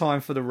more time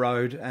for the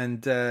road,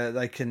 and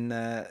they can,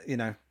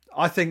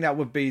 I think that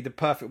would be the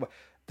perfect way.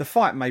 The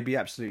fight may be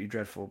absolutely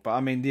dreadful, but I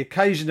mean, the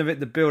occasion of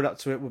it, the build up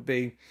to it would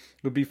be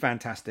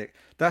fantastic.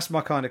 That's my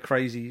kind of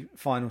crazy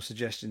final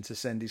suggestion to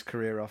send his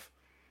career off.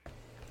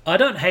 I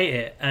don't hate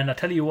it, and I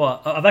tell you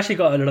what, I've actually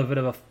got a little bit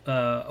of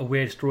a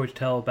weird story to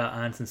tell about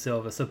Anderson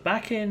Silva. So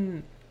back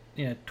in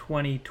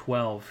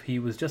 2012, he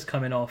was just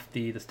coming off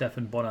the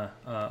Stephan Bonner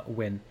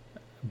win.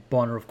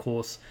 Bonner, of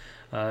course,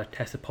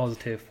 tested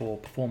positive for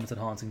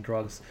performance-enhancing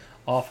drugs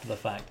after the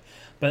fact.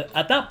 But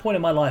at that point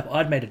in my life,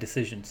 I'd made a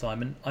decision,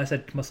 Simon. I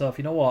said to myself,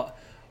 you know what?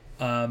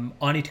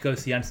 I need to go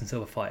see Anderson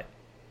Silva fight,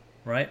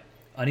 right?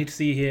 I need to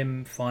see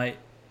him fight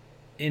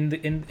in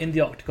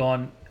the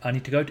octagon. I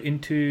need to go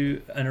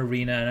into an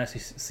arena and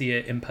actually see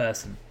it in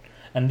person.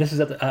 And this is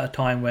at a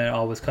time where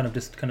I was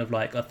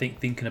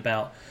thinking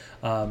about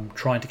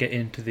trying to get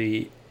into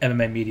the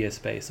MMA media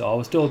space. So I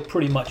was still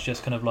pretty much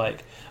just kind of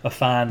like a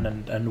fan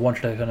and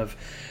wanted to kind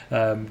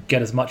of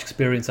get as much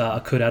experience I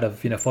could out of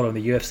following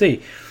the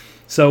UFC.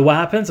 So what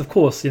happens? Of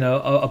course,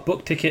 I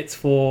booked tickets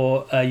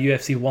for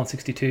UFC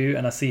 162,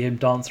 and I see him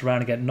dance around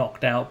and get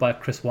knocked out by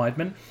Chris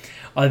Weidman.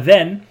 I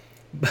then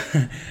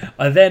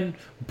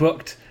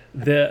booked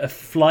the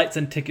flights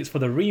and tickets for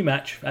the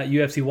rematch at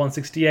UFC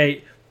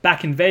 168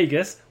 back in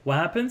Vegas. What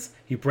happens?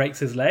 He breaks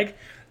his leg,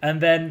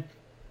 and then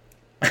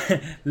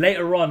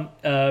later on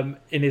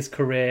in his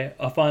career,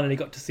 I finally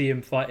got to see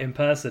him fight in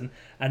person,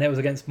 and it was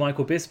against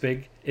Michael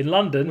Bisping in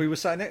London. We were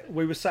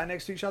sat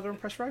next to each other on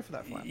press row for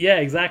that fight. Yeah,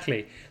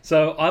 exactly.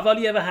 So I've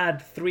only ever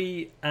had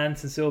 3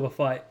 Anderson Silva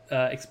fight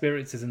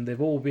experiences, and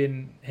they've all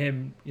been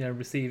him,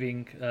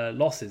 receiving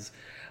losses.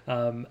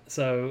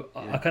 So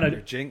I kind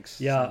of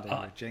jinx.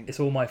 Yeah, it's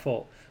all my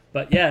fault.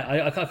 But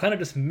yeah, I kind of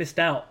just missed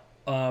out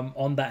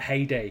on that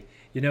heyday.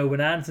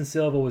 When Anderson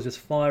Silva was just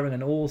firing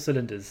on all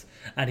cylinders,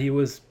 and he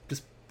was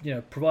just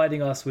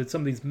providing us with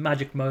some of these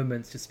magic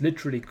moments, just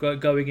literally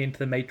going into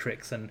the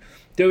Matrix and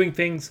doing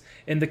things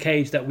in the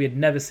cage that we had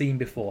never seen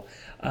before.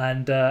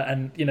 And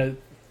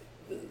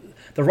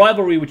the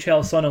rivalry with Chael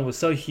Sonnen was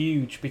so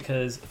huge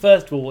because,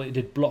 first of all, it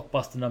did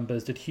blockbuster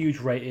numbers, did huge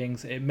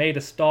ratings. It made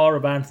a star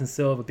of Anderson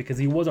Silva because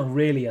he wasn't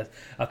really a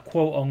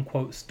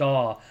quote-unquote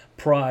star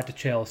prior to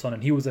Chael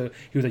Sonnen. He was a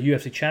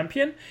UFC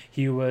champion.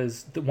 He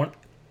was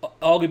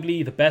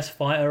arguably the best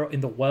fighter in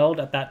the world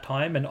at that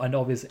time and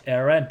of his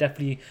era, and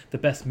definitely the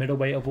best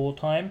middleweight of all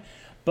time.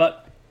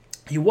 But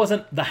he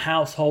wasn't the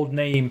household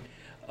name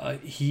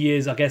he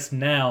is, I guess,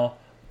 now,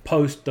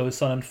 post those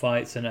Sonnen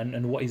fights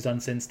and what he's done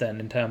since then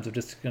in terms of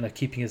just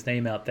keeping his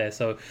name out there.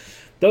 So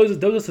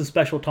those are some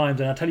special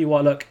times. And I'll tell you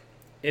what, look,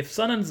 if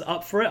Sonnen's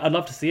up for it, I'd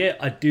love to see it.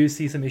 I do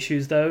see some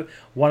issues though,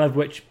 one of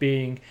which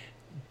being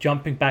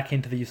jumping back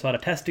into the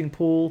USADA testing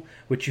pool,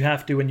 which you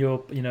have to when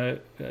you're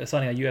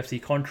signing a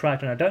UFC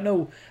contract. And I don't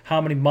know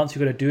how many months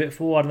you're going to do it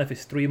for. I don't know if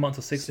it's 3 months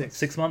or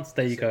six months.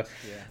 There you go.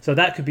 Yeah. So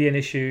that could be an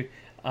issue.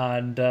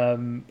 And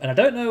I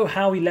don't know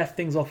how he left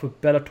things off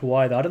with Bellator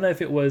either. I don't know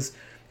if it was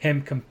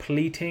him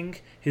completing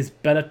his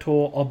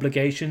Bellator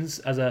obligations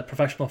as a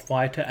professional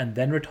fighter and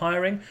then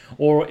retiring,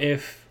 or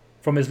if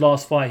from his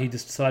last fight he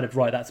just decided,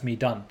 right, that's me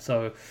done.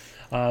 So,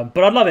 but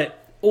I'd love it.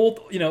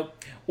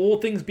 All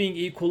things being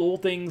equal, all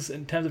things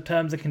in terms of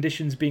terms and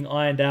conditions being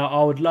ironed out,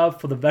 I would love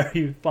for the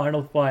very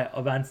final fight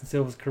of Anderson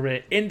Silva's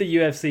career in the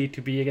UFC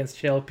to be against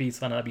Chael P.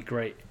 Sonnen. That'd be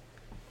great.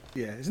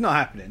 Yeah, it's not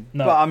happening.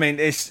 No. But I mean,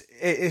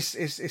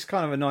 it's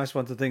kind of a nice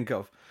one to think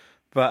of.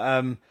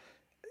 But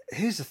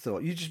here's a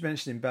thought. You just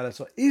mentioned in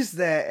Bellator. Is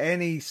there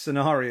any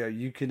scenario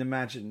you can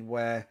imagine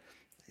where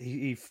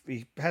he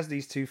has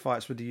these 2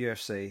 fights with the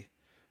UFC,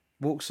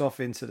 walks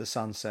off into the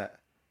sunset,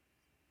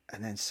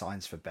 and then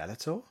signs for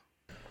Bellator?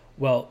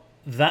 Well,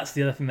 that's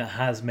the other thing that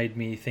has made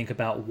me think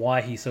about why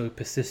he's so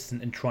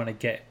persistent in trying to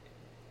get,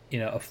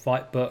 a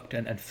fight booked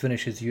and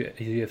finish his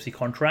UFC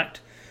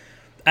contract,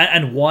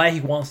 and why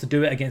he wants to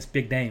do it against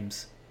big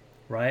names,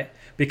 right?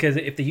 Because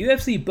if the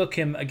UFC book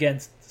him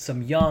against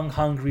some young,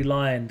 hungry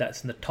lion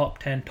that's in the top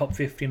 10, top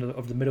 15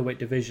 of the middleweight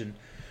division,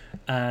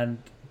 and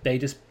they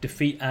just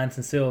defeat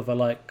Anderson Silva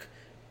like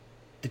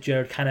the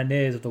Jared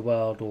Cannoniers of the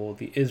world or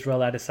the Israel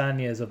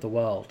Adesanyas of the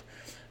world,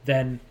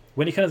 then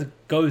when he kind of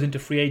goes into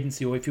free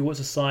agency, or if he wants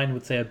to sign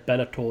with, say, a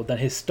Bellator, then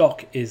his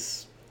stock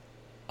is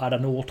at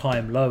an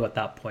all-time low at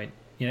that point.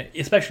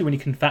 Especially when you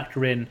can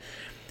factor in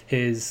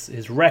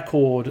his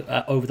record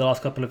over the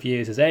last couple of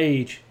years, his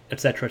age,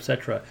 etc.,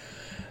 etc.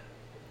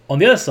 On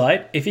the other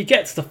side, if he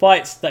gets the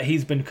fights that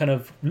he's been kind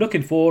of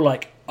looking for,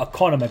 like a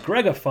Conor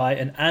McGregor fight,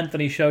 an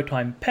Anthony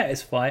Showtime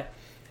Pettis fight,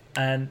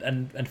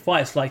 and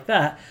fights like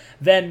that,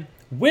 then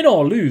win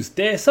or lose,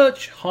 they're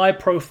such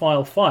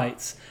high-profile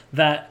fights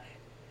that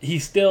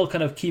he's still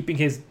kind of keeping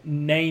his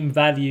name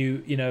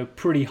value,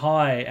 pretty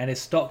high and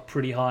his stock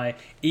pretty high,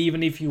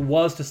 even if he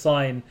was to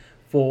sign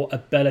for a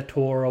Bellator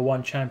or a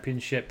One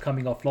Championship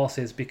coming off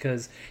losses,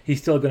 because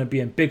he's still going to be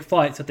in big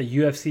fights that the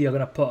UFC are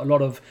going to put a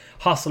lot of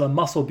hustle and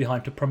muscle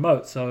behind to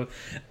promote. So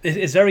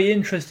it's very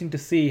interesting to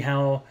see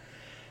how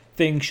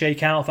things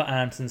shake out for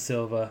Anderson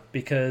Silva,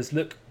 because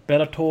look,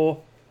 Bellator,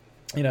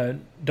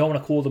 don't want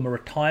to call them a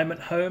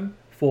retirement home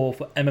for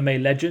MMA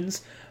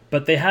legends,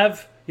 but they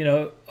have,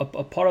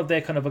 a part of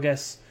their kind of, I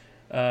guess,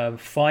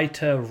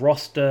 fighter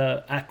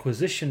roster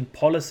acquisition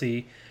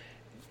policy.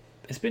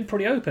 It's been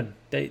pretty open.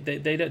 They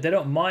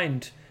don't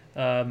mind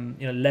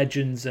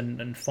legends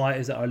and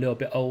fighters that are a little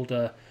bit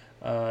older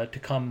to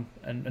come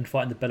and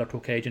fight in the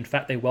Bellator cage. In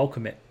fact, they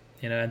welcome it,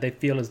 and they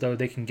feel as though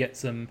they can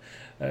get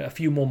a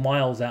few more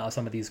miles out of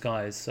some of these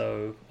guys.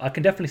 So I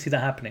can definitely see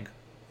that happening.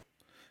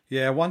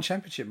 Yeah, One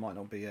Championship might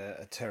not be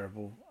a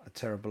terrible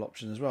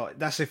option as well.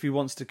 That's if he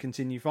wants to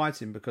continue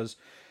fighting, because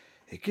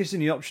it gives him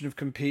the option of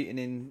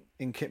competing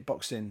in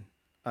kickboxing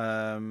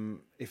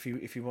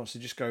if he wants to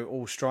just go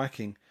all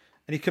striking.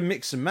 And he can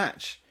mix and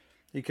match.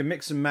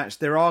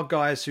 There are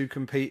guys who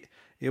compete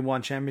in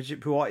One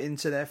Championship who are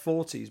into their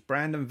 40s.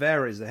 Brandon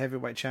Vera is the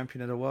heavyweight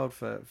champion of the world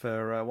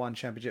for One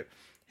Championship.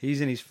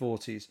 He's in his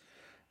 40s.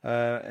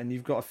 And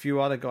you've got a few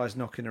other guys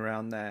knocking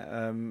around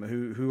there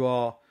who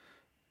are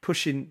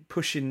pushing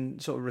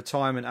sort of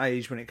retirement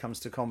age when it comes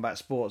to combat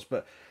sports.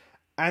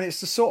 And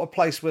it's the sort of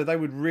place where they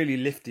would really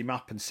lift him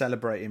up and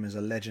celebrate him as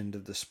a legend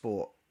of the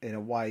sport in a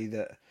way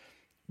that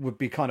would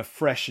be kind of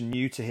fresh and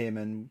new to him.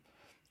 And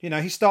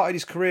he started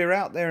his career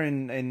out there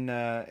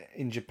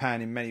in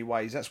Japan in many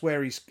ways. That's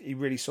where he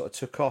really sort of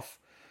took off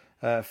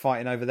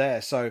fighting over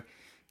there. So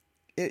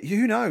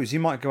who knows? He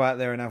might go out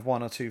there and have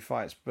one or two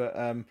fights, but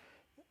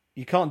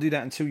you can't do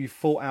that until you've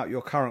fought out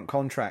your current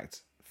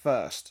contract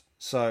first.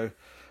 So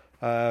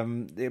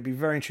it'll be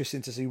very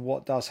interesting to see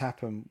what does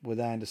happen with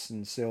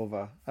Anderson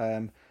Silva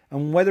and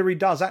whether he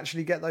does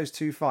actually get those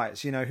two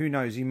fights. Who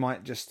knows? He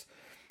might just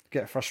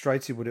get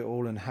frustrated with it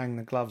all and hang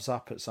the gloves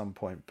up at some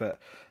point. But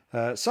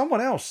someone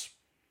else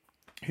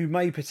who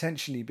may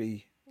potentially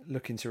be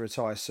looking to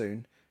retire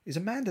soon is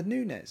Amanda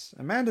Nunes.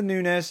 Amanda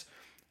Nunes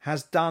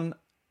has done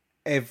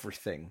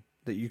everything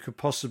that you could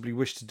possibly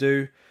wish to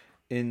do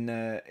in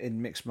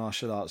mixed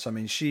martial arts. I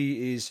mean,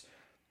 she is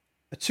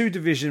a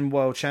 2-division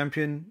world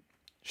champion.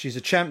 She's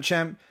a champ.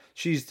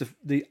 She's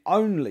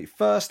the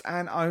first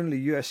and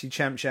only UFC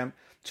champ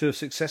to have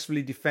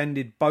successfully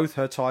defended both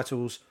her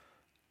titles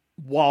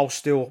while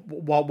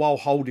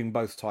holding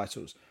both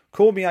titles.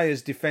 Cormier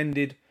has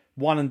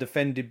won and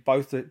defended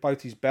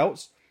both his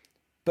belts,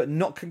 but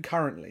not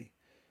concurrently.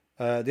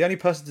 The only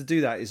person to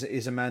do that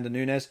is Amanda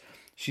Nunes.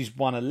 She's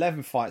won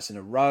 11 fights in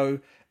a row.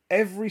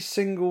 Every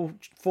single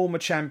former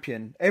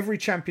champion, every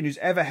champion who's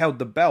ever held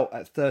the belt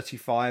at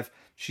 35,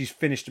 she's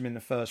finished them in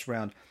the first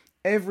round.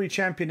 Every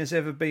champion has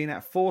ever been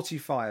at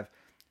 45,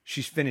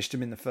 she's finished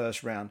them in the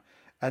first round.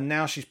 And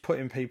now she's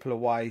putting people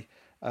away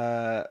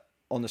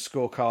on the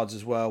scorecards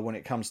as well when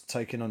it comes to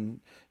taking on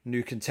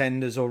new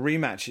contenders or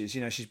rematches.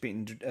 She's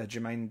beaten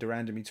Jermaine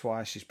Durandamy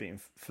twice. She's beaten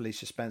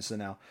Felicia Spencer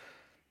now.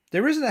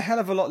 There isn't a hell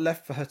of a lot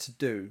left for her to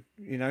do.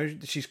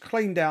 She's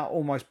cleaned out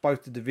almost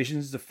both the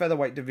divisions. The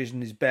featherweight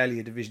division is barely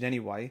a division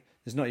anyway.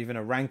 There's not even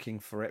a ranking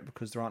for it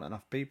because there aren't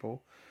enough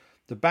people.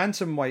 The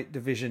bantamweight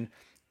division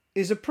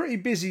is a pretty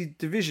busy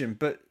division,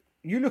 but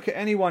you look at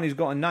anyone who's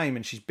got a name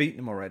and she's beaten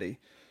them already.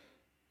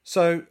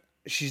 So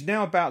she's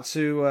now about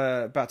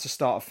to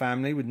start a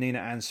family with Nina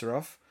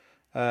Ansaroff.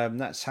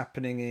 That's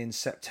happening in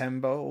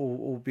September,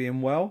 all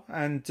being well.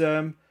 And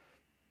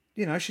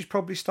she's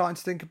probably starting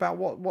to think about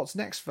what's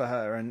next for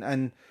her.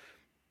 And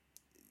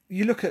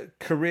you look at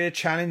career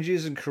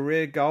challenges and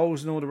career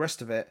goals and all the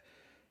rest of it.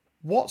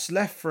 What's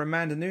left for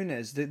Amanda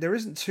Nunes? There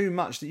isn't too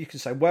much that you can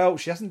say, well,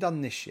 she hasn't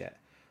done this yet,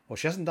 or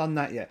she hasn't done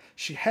that yet.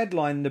 She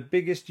headlined the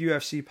biggest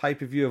UFC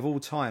pay-per-view of all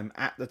time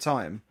at the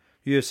time,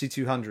 UFC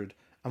 200,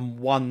 and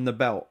won the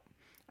belt.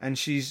 And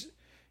she's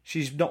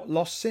not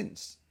lost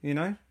since,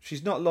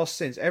 She's not lost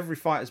since. Every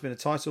fight has been a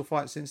title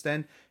fight since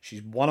then.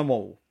 She's won them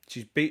all.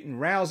 She's beaten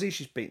Rousey.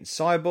 She's beaten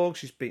Cyborg.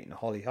 She's beaten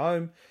Holly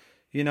Holm.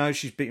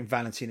 She's beaten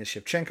Valentina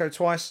Shevchenko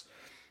twice.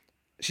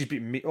 She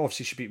beat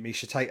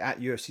Miesha Tate at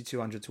UFC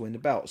 200 to win the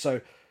belt.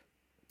 So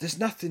there's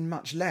nothing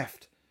much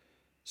left.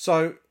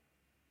 So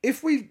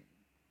if we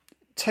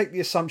take the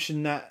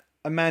assumption that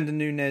Amanda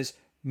Nunes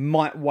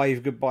might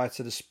wave goodbye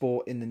to the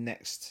sport in the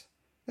next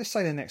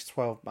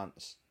 12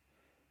 months,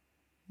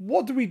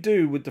 what do we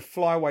do with the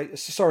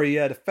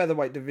the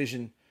featherweight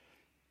division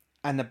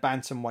and the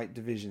bantamweight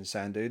division,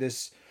 Sandu?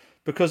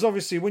 Because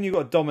obviously when you've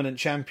got a dominant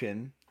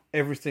champion,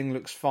 everything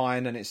looks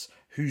fine and it's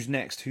who's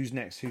next.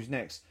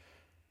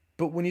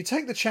 But when you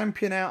take the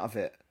champion out of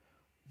it,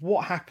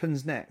 what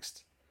happens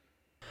next?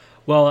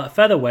 Well, at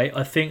featherweight,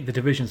 I think the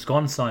division's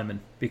gone,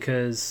 Simon,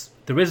 because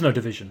there is no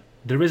division.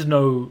 There is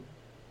no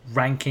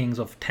rankings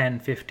of 10,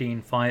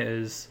 15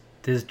 fighters,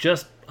 there's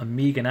just a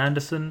Megan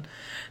Anderson.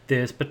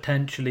 There's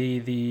potentially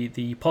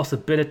the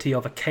possibility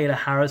of a Kayla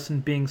Harrison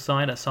being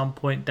signed at some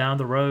point down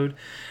the road.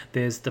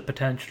 There's the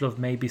potential of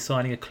maybe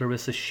signing a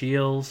Clarissa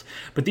Shields.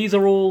 But these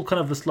are all kind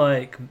of just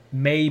like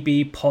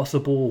maybe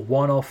possible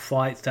one-off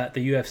fights that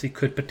the UFC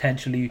could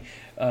potentially,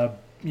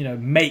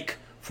 make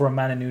for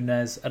Amanda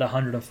Nunes at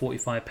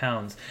 145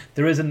 pounds.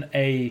 There isn't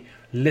a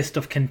list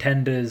of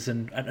contenders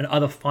and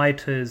other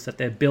fighters that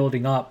they're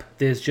building up.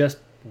 There's just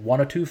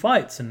one or two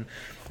fights. And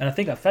I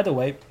think at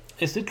featherweight,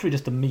 it's literally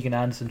just a Megan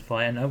Anderson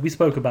fight. And we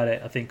spoke about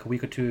it, I think, a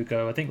week or two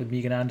ago. I think with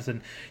Megan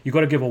Anderson, you've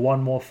got to give her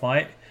one more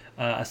fight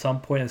at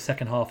some point in the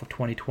second half of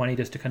 2020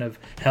 just to kind of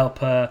help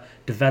her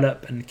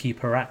develop and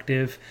keep her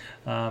active.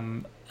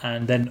 And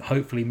then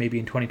hopefully maybe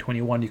in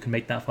 2021 you can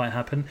make that fight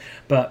happen.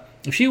 But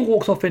if she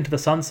walks off into the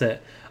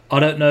sunset, I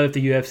don't know if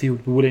the UFC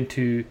would be willing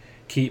to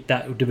keep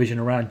that division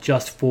around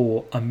just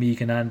for a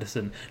Megan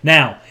Anderson.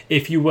 Now,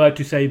 if you were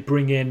to say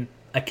bring in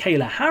a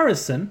Kayla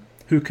Harrison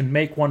who can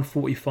make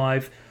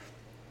 145,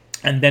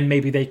 and then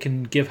maybe they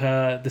can give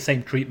her the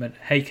same treatment.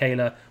 Hey,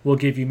 Kayla, we'll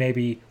give you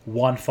maybe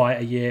one fight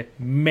a year,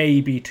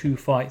 maybe two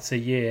fights a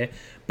year,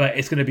 but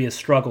it's going to be a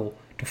struggle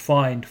to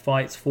find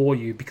fights for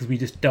you because we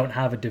just don't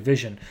have a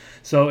division.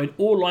 So in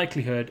all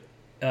likelihood,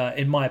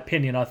 in my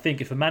opinion, I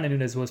think if Amanda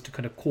Nunes was to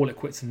kind of call it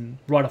quits and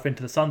ride off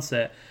into the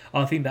sunset,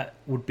 I think that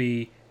would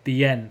be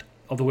the end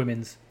of the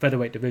women's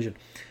featherweight division.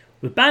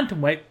 With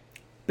bantamweight,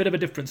 bit of a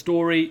different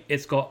story.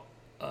 It's got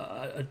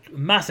a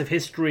massive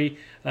history,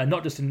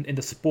 not just in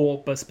the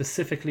sport, but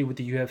specifically with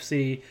the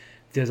UFC.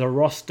 There's a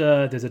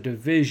roster, there's a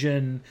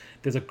division,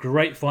 there's a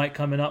great fight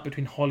coming up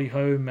between Holly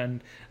Holm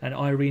and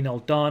Irene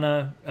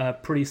Aldana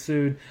pretty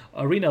soon.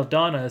 Irene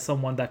Aldana is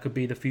someone that could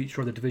be the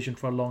future of the division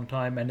for a long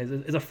time, and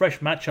is a fresh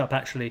matchup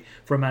actually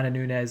for Amanda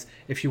Nunes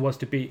if she was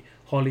to beat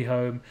Holly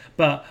Holm.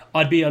 But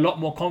I'd be a lot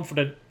more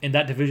confident in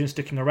that division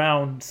sticking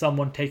around,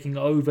 someone taking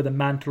over the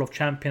mantle of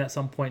champion at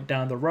some point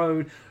down the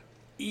road,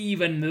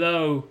 even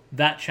though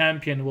that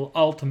champion will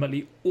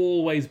ultimately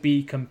always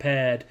be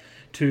compared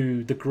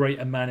to the great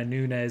Amanda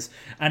Nunes.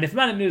 And if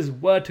Amanda Nunes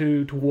were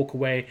to walk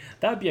away,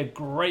 that would be a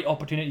great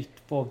opportunity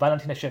for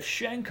Valentina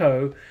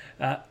Shevchenko,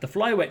 the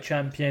flyweight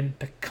champion,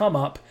 to come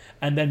up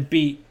and then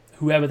beat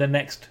whoever the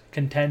next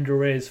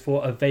contender is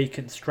for a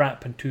vacant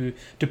strap, and to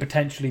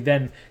potentially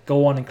then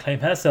go on and claim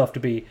herself to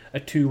be a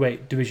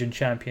two-weight division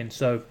champion.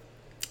 So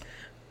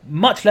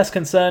much less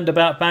concerned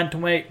about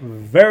bantamweight,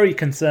 very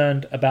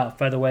concerned about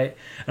featherweight.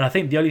 And I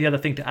think the only other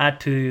thing to add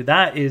to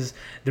that is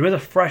there is a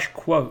fresh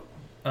quote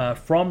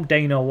from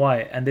Dana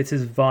White, and this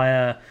is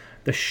via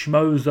the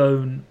Schmo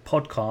Zone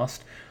podcast,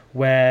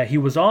 where he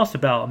was asked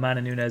about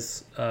Amanda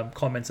Nunes'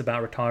 comments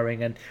about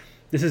retiring, and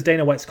this is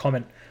Dana White's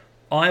comment: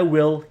 "I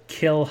will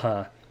kill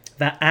her.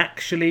 That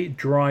actually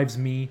drives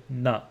me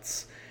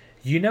nuts.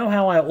 You know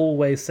how I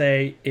always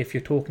say if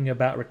you're talking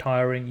about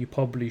retiring, you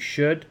probably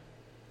should,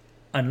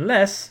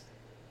 unless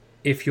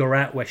if you're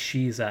at where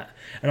she's at."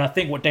 And I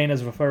think what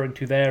Dana's referring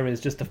to there is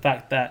just the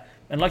fact that,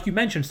 and like you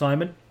mentioned,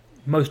 Simon,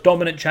 most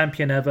dominant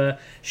champion ever.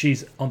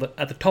 She's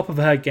at the top of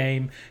her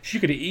game. She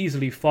could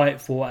easily fight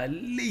for at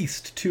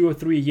least 2 or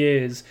 3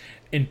 years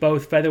in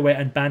both featherweight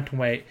and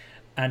bantamweight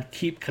and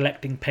keep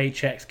collecting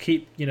paychecks,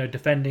 keep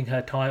defending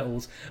her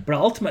titles. But it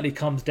ultimately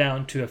comes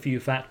down to a few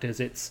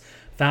factors. It's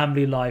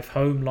family life,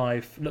 home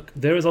life. Look,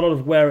 there is a lot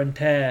of wear and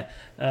tear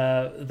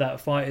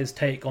that fighters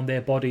take on their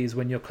bodies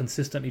when you're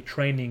consistently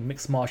training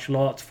mixed martial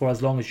arts for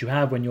as long as you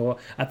have, when you're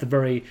at the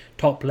very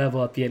top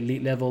level, at the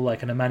elite level,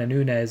 like an Amanda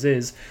Nunes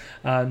is.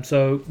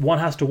 So one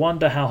has to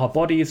wonder how her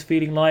body is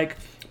feeling like.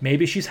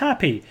 Maybe she's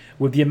happy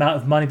with the amount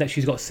of money that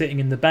she's got sitting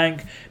in the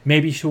bank.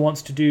 Maybe she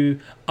wants to do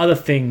other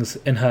things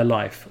in her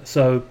life.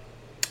 So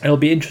it'll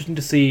be interesting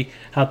to see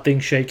how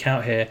things shake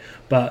out here.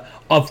 But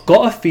I've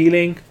got a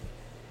feeling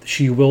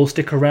she will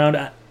stick around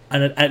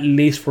at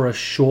least for a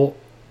short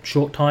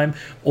time.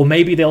 Or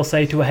maybe they'll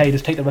say to her, hey,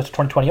 just take the rest of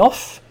 2020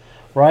 off,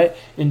 right?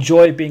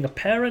 Enjoy being a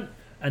parent,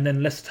 and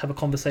then let's have a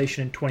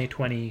conversation in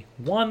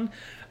 2021,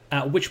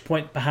 at which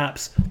point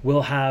perhaps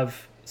we'll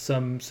have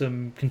some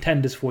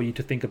contenders for you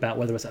to think about,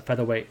 whether it's at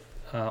featherweight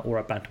or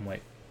at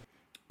bantamweight.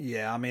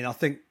 Yeah, I mean, I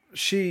think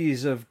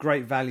she's of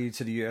great value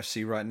to the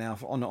UFC right now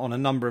on a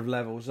number of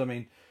levels. I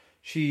mean,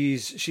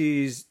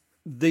 she's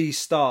the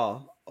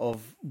star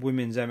of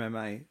women's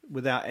MMA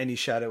without any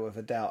shadow of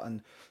a doubt,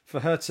 and for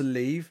her to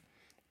leave,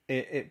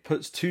 it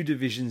puts two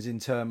divisions in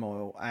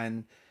turmoil,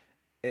 and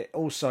it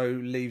also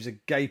leaves a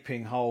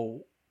gaping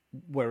hole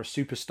where a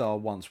superstar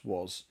once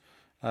was.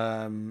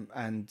 And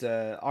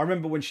I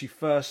remember when she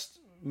first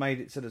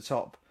made it to the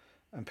top,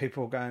 and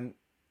people were going,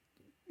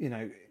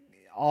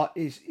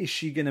 is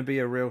she going to be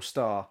a real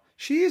star?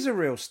 She is a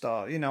real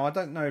star. I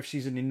don't know if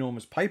she's an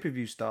enormous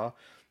pay-per-view star,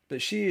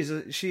 but she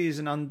is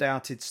an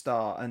undoubted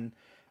star. And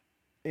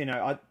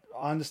I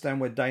understand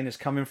where Dana's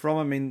coming from.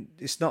 I mean,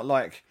 it's not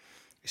like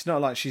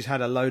she's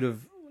had a load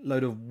of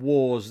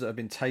wars that have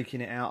been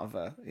taking it out of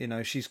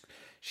her.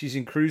 She's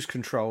in cruise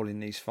control in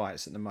these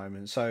fights at the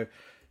moment. So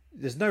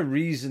there's no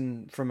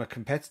reason from a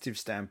competitive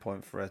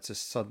standpoint for her to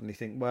suddenly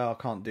think, well,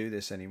 I can't do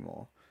this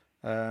anymore.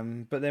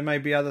 But there may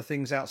be other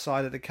things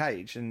outside of the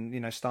cage,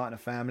 and starting a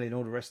family and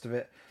all the rest of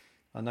it.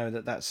 I know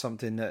that's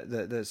something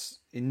that's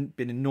been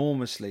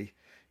enormously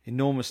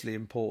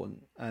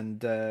important,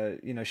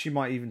 and she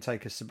might even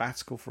take a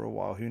sabbatical for a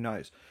while. Who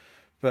knows?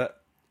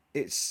 But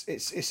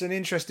it's an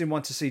interesting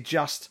one to see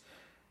just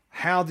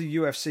how the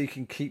UFC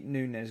can keep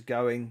Nunes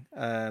going.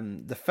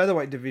 The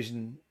featherweight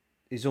division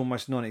is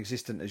almost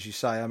non-existent, as you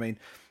say. I mean,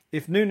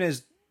 if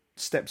Nunes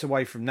steps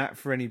away from that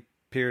for any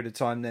period of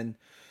time, then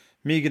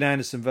Megan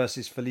Anderson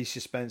versus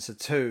Felicia Spencer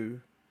 2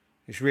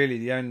 is really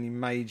the only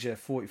major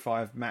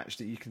 45 match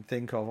that you can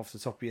think of off the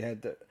top of your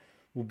head that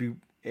will be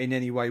in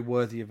any way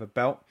worthy of a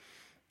belt.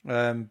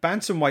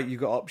 Bantamweight,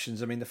 you've got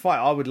options. I mean, the fight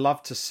I would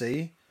love to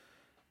see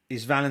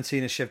is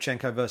Valentina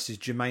Shevchenko versus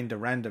Jermaine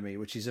Durandamy,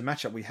 which is a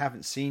matchup we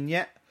haven't seen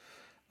yet.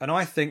 And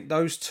I think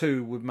those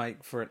two would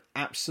make for an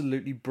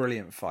absolutely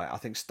brilliant fight. I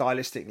think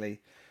stylistically,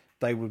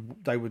 they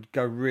would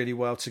go really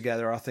well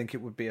together. I think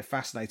it would be a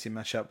fascinating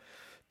matchup.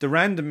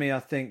 Durandamy, I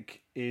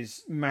think,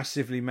 is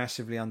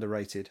massively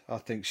underrated. I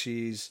think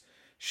she's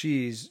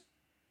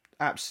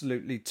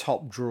absolutely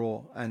top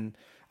draw, and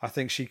I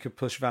think she could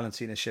push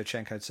Valentina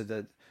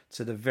Shevchenko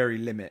to the very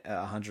limit at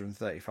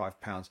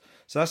 135 pounds.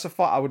 So that's a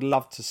fight I would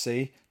love to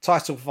see,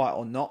 title fight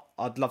or not.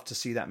 I'd love to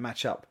see that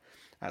matchup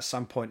at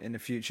some point in the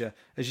future.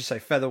 As you say,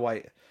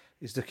 featherweight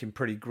is looking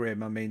pretty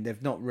grim. I mean,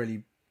 they've not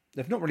really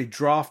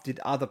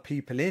drafted other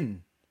people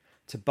in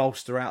to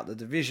bolster out the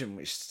division,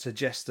 which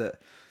suggests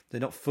that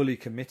they're not fully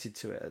committed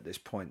to it at this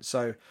point.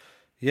 So,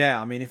 yeah,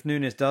 I mean, if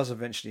Nunes does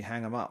eventually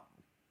hang them up,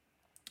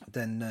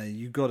 then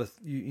you got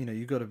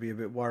to be a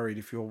bit worried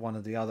if you're one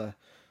of the other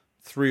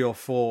 3 or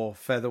 4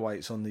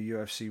 featherweights on the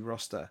UFC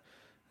roster,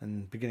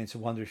 and beginning to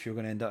wonder if you're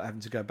going to end up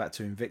having to go back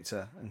to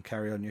Invicta and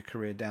carry on your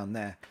career down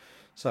there.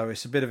 So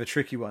it's a bit of a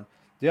tricky one.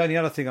 The only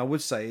other thing I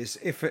would say is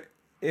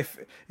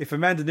if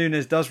Amanda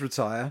Nunes does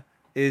retire,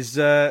 is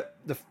the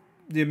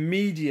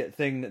immediate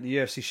thing that the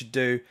UFC should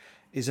do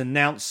is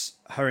announce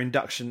her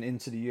induction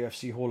into the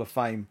UFC Hall of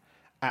Fame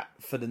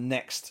for the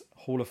next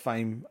Hall of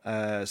Fame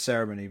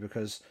ceremony,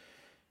 because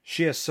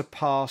she has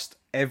surpassed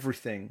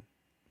everything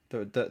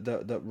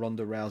that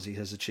Ronda Rousey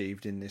has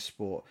achieved in this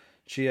sport.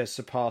 She has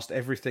surpassed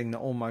everything that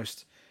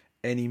almost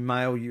any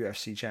male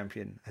UFC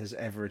champion has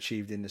ever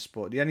achieved in the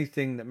sport. The only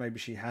thing that maybe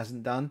she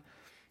hasn't done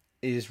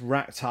is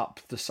racked up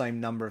the same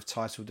number of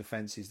title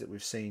defenses that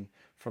we've seen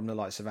from the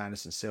likes of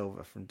Anderson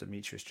Silva, from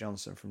Demetrius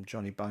Johnson, from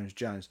Johnny Bones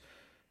Jones.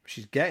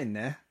 She's getting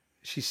there.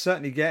 She's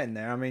certainly getting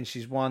there. I mean,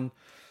 she's won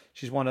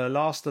her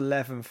last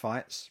 11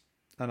 fights,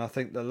 and I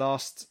think the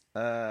last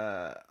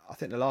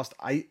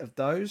 8 of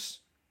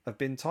those have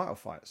been title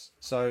fights.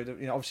 So,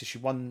 obviously she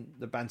won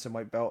the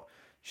bantamweight belt.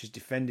 She's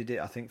defended it,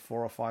 I think,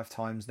 4 or 5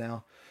 times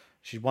now.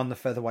 She's won the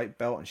featherweight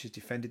belt, and she's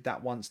defended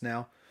that once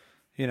now.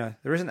 There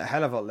isn't a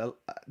hell of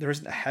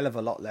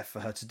a lot left for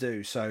her to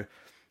do. So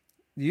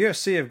the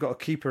UFC have got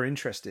to keep her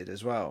interested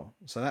as well.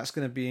 So that's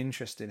going to be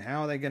interesting.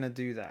 How are they going to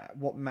do that?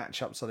 What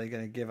matchups are they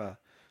going to give her,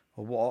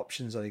 or what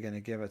options are they going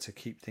to give her to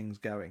keep things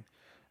going?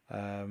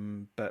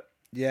 But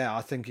yeah,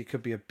 I think it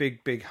could be a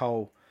big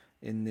hole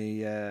in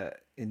the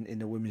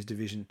women's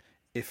division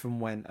if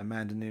and when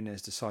Amanda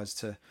Nunes decides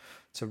to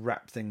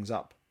wrap things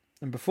up.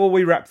 And before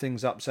we wrap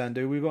things up,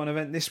 Sandu, we've got an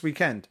event this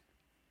weekend.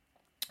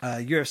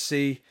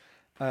 UFC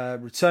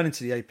returning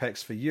to the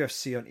Apex for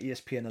UFC on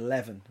ESPN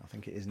 11, I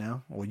think it is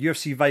now, or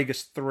UFC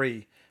Vegas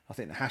 3. I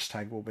think the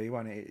hashtag will be,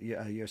 won't it?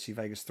 UFC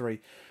Vegas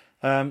 3.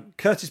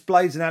 Curtis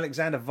Blades and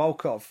Alexander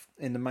Volkov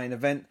in the main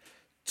event.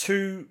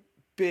 2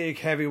 big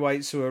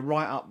heavyweights who are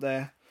right up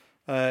there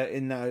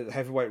in the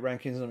heavyweight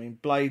rankings. I mean,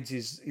 Blades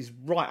is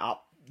right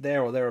up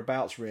there or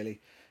thereabouts,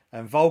 really.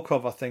 And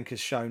Volkov, I think,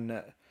 has shown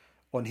that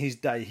on his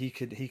day he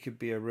could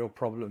be a real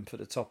problem for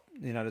the top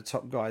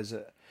guys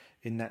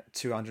in that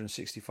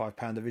 265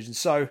 pound division.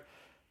 So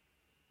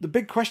the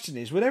big question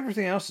is, with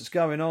everything else that's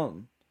going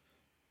on,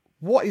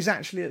 what is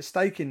actually at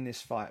stake in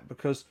this fight?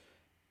 Because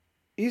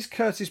is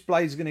Curtis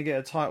Blades going to get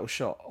a title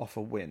shot off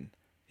a win?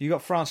 You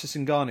got Francis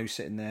Ngannou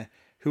sitting there,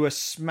 who has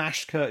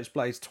smashed Curtis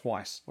Blades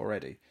twice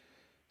already,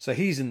 so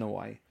he's in the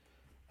way.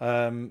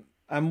 And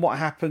what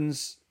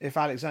happens if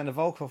Alexander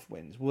Volkov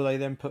wins? Will they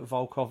then put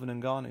Volkov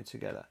and Ngannou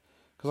together?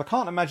 Because I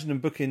can't imagine them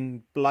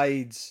booking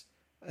Blades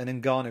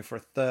and Ngannou for a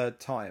 3rd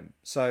time.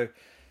 So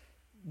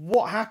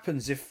what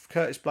happens if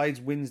Curtis Blades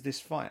wins this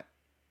fight?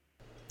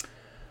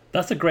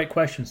 That's a great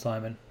question,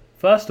 Simon.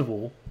 First of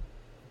all,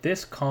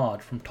 this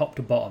card from top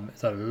to bottom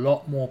is a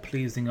lot more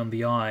pleasing on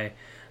the eye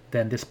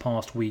than this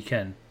past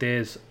weekend.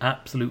 There's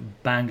absolute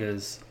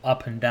bangers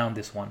up and down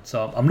this one.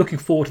 So I'm looking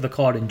forward to the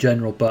card in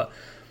general, but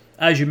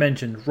as you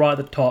mentioned, right at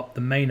the top,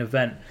 the main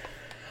event.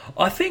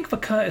 I think for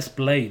Curtis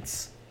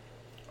Blades,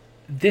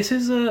 this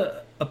is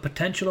a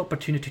potential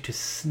opportunity to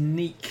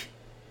sneak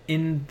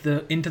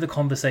into the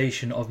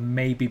conversation of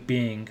maybe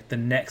being the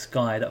next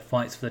guy that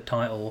fights for the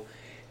title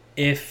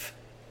if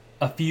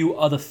a few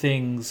other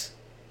things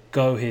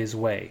go his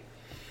way.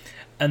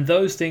 And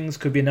those things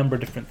could be a number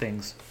of different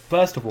things.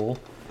 First of all,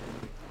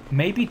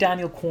 maybe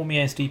Daniel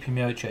Cormier and Stipe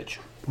Miocic,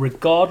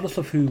 regardless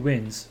of who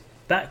wins,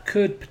 that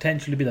could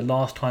potentially be the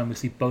last time we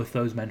see both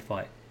those men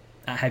fight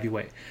at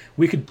heavyweight.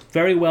 We could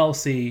very well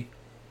see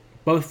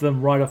both of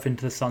them ride off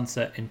into the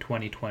sunset in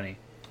 2020,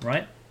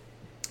 right?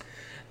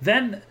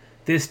 Then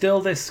there's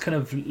still this kind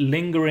of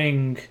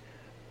lingering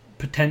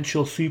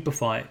potential super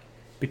fight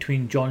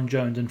between John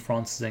Jones and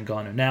Francis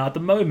Ngannou. Now, at the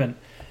moment,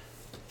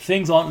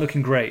 things aren't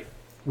looking great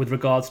with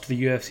regards to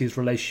the UFC's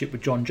relationship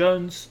with John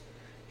Jones.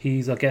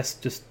 He's, I guess,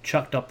 just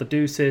chucked up the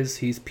deuces.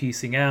 He's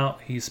peacing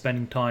out. He's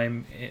spending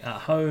time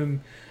at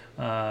home.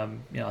 I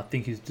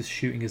think he's just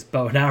shooting his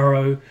bow and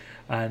arrow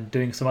and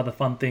doing some other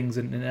fun things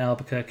in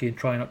Albuquerque and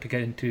trying not to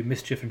get into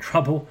mischief and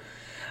trouble.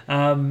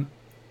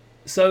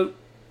 So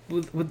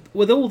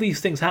with all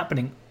these things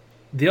happening,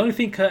 the only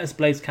thing Curtis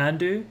Blades can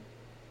do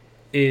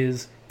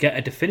is get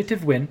a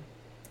definitive win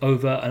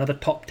over another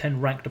top 10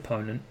 ranked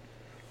opponent,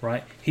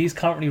 right? He's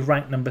currently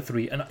ranked number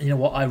 3. And you know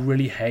what? I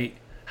really hate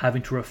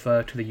having to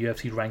refer to the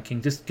UFC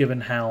ranking, just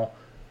given how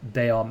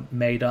they are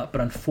made up.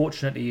 But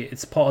unfortunately,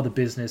 it's part of the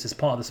business. It's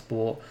part of the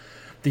sport.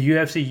 The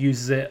UFC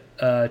uses it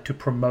to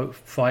promote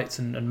fights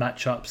and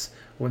matchups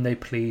when they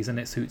please, and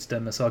it suits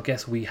them. And so I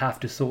guess we have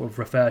to sort of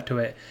refer to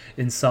it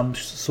in some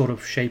sort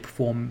of shape,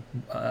 form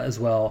as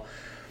well.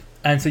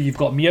 And so you've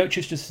got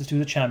Miocic just to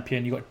the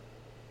champion. You've got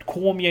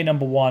Cormier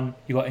number 1.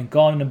 You've got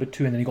Ngannou number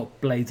 2. And then you've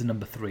got Blades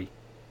number 3.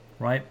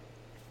 Right?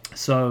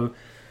 So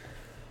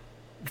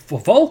for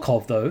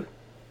Volkov, though,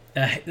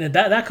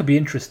 that could be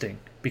interesting.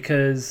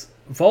 Because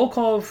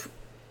Volkov,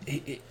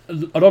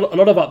 a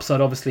lot of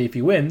upside, obviously, if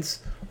he wins,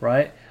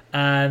 right?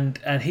 And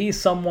he's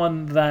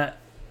someone that,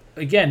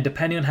 again,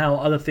 depending on how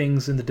other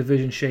things in the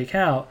division shake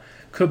out,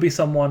 could be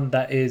someone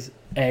that is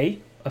a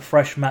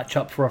fresh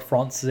matchup for a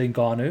Francis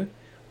Ngannou,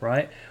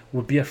 right?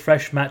 Would be a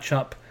fresh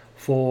matchup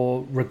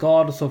for,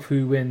 regardless of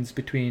who wins,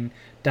 between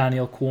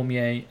Daniel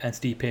Cormier and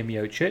Stipe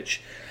Miocic.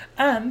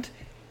 And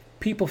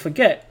people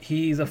forget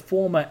he's a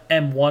former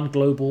M1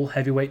 global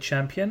heavyweight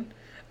champion,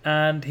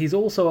 and he's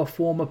also a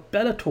former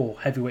Bellator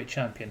heavyweight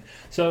champion.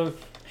 So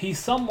he's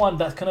someone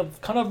that's kind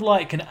of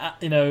like an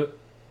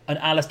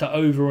Alistair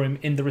Overeem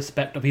in the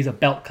respect of he's a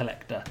belt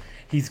collector.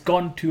 He's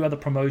gone to other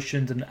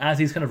promotions, and as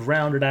he's kind of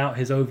rounded out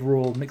his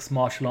overall mixed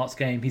martial arts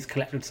game, he's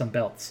collected some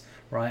belts,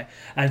 right?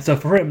 And so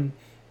for him,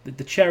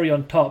 the cherry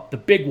on top, the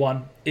big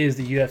one, is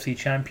the UFC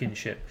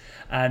championship.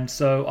 And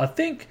so I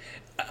think,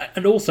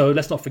 and also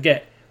let's not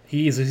forget,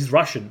 he's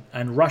Russian,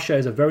 and Russia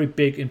is a very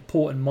big,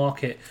 important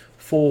market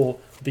for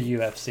the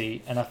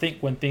UFC. And I think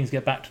when things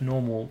get back to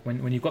normal,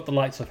 when you've got the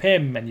likes of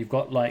him and you've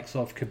got likes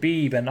of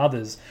Khabib and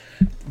others,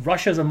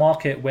 Russia's a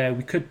market where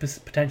we could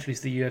potentially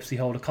see the UFC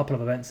hold a couple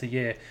of events a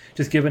year,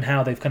 just given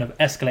how they've kind of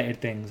escalated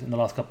things in the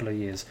last couple of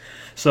years.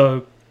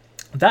 So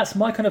that's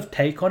my kind of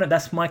take on it.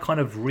 That's my kind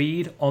of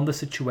read on the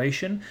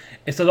situation.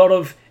 It's a lot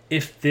of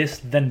if this,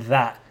 then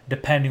that,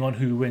 depending on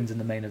who wins in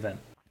the main event.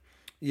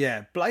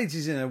 Yeah, Blades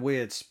is in a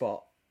weird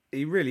spot.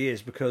 He really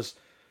is, because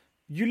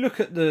you look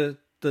at the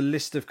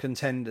list of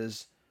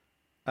contenders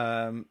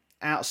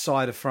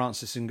outside of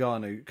Francis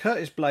Ngannou.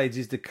 Curtis Blades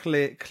is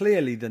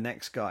clearly the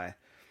next guy.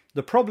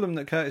 The problem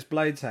that Curtis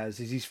Blades has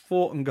is he's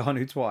fought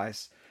Ngannou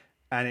twice,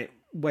 and it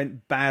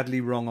went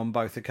badly wrong on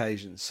both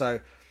occasions.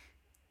 So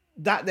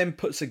that then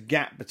puts a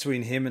gap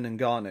between him and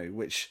Ngannou,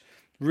 which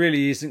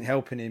really isn't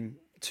helping him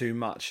too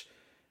much.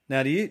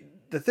 Now, the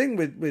thing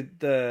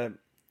with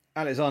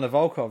Alexander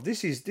Volkov,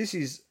 this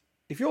is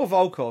if you're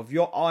Volkov,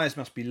 your eyes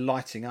must be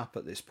lighting up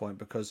at this point,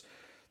 because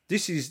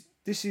this is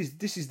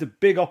the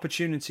big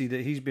opportunity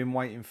that he's been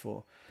waiting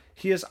for.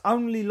 He has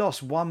only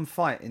lost one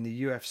fight in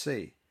the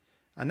UFC,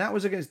 and that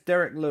was against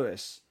Derek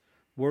Lewis,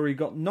 where he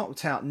got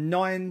knocked out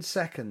 9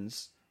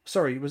 seconds.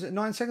 Sorry, was it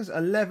 9 seconds?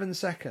 11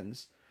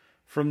 seconds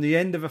from the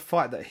end of a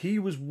fight that he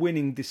was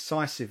winning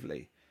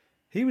decisively.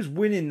 He was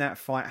winning that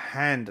fight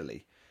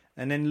handily,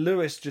 and then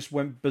Lewis just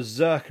went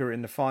berserker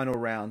in the final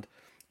round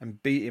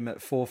and beat him at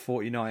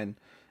 4:49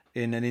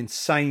 in an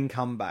insane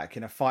comeback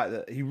in a fight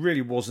that he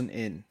really wasn't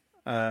in.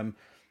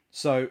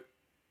 So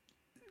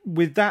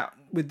with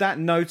that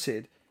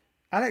noted,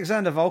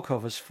 Alexander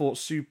Volkov has fought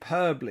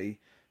superbly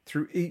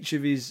through each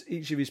of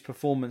his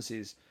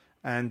performances,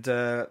 and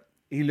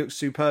he looked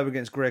superb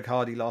against Greg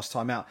Hardy last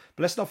time out.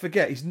 But let's not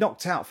forget, he's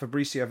knocked out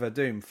Fabricio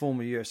Verdum,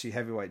 former UFC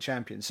heavyweight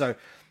champion. So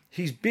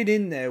he's been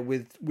in there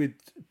with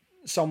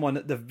someone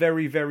at the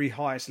very, very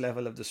highest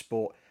level of the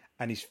sport,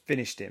 and he's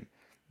finished him.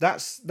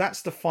 That's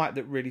the fight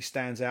that really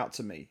stands out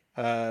to me.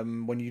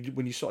 When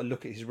you sort of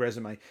look at his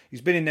resume,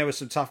 he's been in there with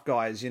some tough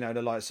guys,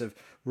 the likes of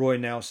Roy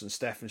Nelson,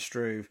 Stefan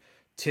Struve.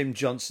 Tim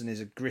Johnson is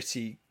a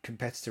gritty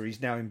competitor.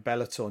 He's now in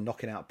Bellator,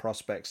 knocking out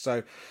prospects.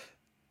 So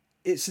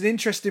it's an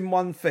interesting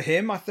one for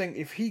him. I think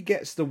if he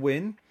gets the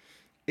win,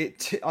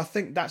 I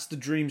think that's the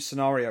dream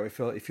scenario if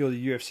you're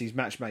the UFC's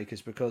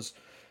matchmakers, because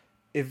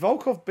if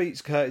Volkov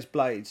beats Curtis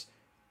Blades,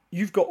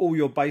 you've got all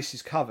your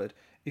bases covered.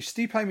 If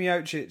Stipe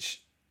Miocic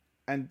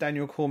and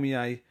Daniel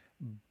Cormier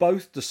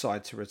both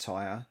decide to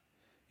retire,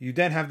 you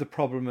then have the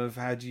problem of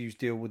how do you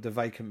deal with the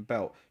vacant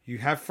belt. You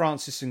have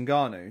Francis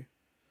Ngannou,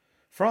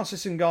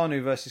 Francis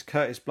Ngannou versus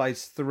Curtis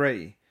Blades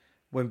 3,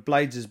 when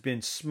Blades has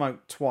been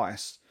smoked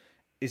twice,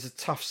 is a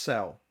tough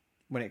sell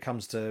when it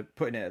comes to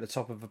putting it at the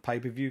top of a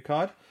pay-per-view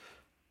card.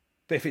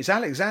 But if it's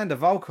Alexander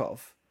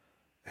Volkov,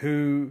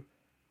 who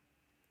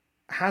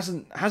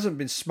hasn't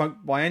been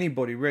smoked by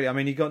anybody really. I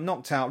mean, he got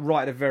knocked out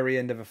right at the very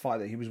end of a fight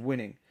that he was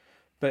winning,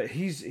 but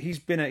he's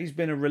been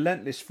a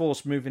relentless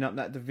force moving up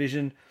that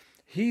division.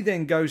 He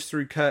then goes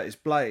through Curtis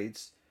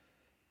Blades.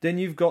 Then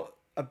you've got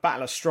a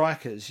battle of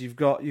strikers. You've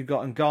got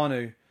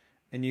Ngannou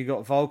and you've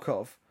got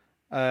Volkov,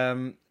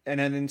 and an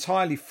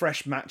entirely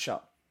fresh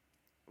matchup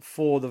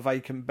for the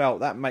vacant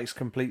belt. That makes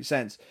complete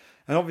sense.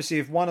 And obviously,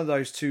 if one of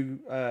those two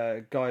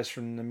guys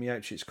from the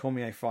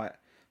Miocic-Cormier fight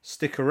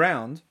stick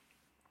around,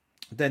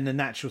 then the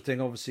natural thing,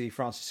 obviously,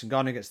 Francis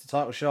Ngannou gets the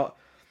title shot,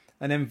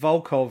 and then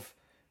Volkov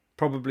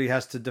probably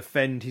has to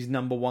defend his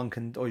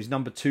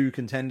number two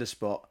contender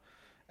spot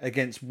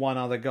against one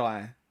other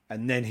guy,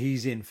 and then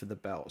he's in for the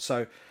belt.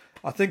 So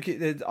I think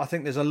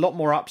there's a lot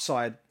more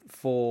upside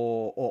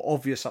or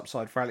obvious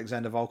upside for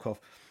Alexander Volkov.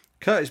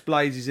 Curtis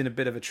Blades is in a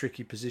bit of a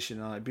tricky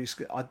position.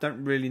 I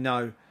don't really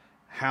know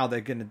how they're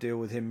going to deal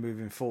with him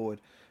moving forward.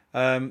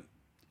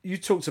 You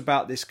talked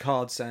about this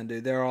card,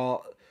 Sandu.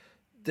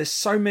 There's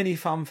so many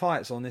fun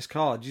fights on this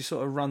card. You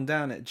sort of run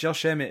down it.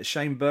 Josh Emmett,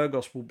 Shane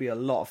Burgos will be a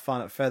lot of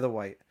fun at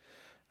featherweight.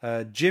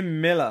 Jim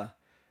Miller,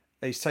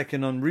 he's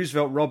taking on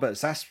Roosevelt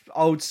Roberts. That's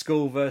old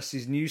school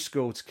versus new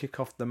school to kick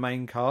off the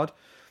main card.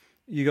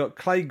 You got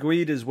Clay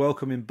Guida's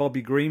welcoming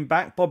Bobby Green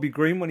back. Bobby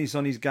Green, when he's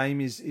on his game,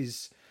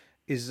 is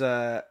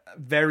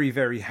very,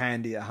 very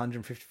handy at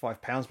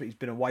 155 pounds, but he's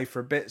been away for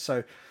a bit,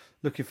 so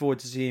looking forward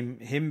to seeing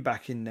him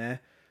back in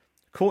there.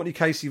 Courtney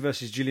Casey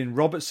versus Gillian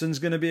Robertson's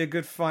going to be a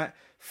good fight.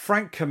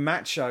 Frank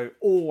Camacho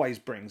always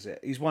brings it.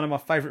 He's one of my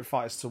favourite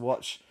fighters to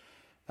watch.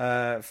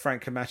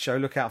 Frank Camacho,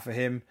 look out for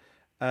him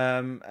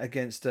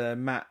against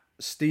Matt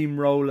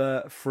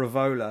Steamroller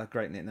Frivola,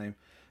 great nickname.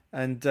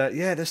 And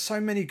there's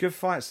so many good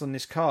fights on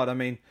this card. I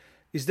mean,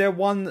 is there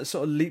one that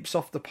sort of leaps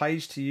off the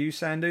page to you,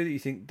 Sandu, that you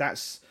think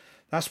that's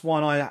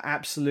one I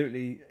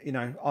absolutely,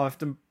 I have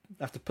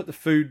to put the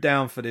food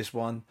down for this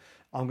one.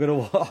 I'm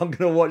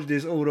gonna watch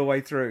this all the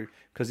way through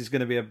because it's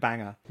gonna be a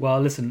banger.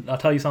 Well, listen, I'll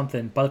tell you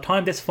something. By the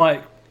time this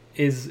fight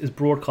is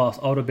broadcast,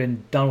 I would have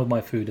been done with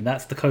my food, and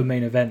that's the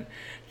co-main event.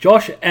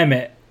 Josh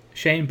Emmett,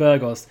 Shane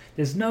Burgos.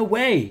 There's no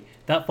way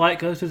that fight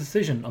goes to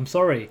decision. I'm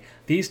sorry.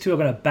 These two are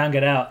gonna bang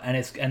it out,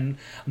 and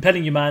I'm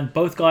telling you, man,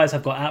 both guys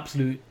have got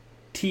absolute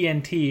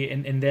TNT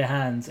in their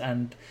hands,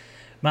 and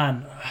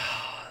man,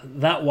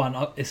 that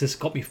one, it's just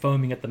got me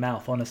foaming at the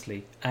mouth,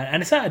 honestly.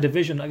 And it's at a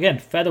division, again,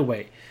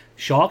 featherweight,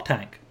 Shark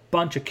Tank.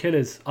 Bunch of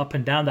killers up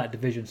and down that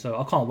division, so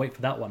I can't wait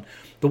for that one.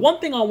 The one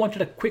thing I wanted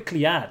to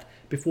quickly add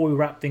before we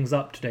wrap things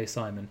up today,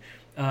 Simon,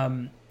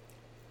 and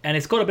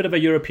it's got a bit of a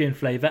European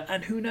flavour,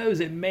 and who knows,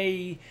 it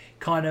may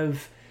kind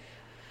of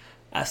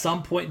at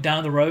some point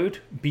down the road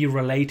be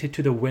related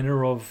to the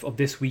winner of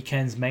this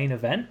weekend's main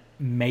event,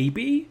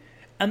 maybe,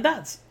 and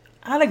that's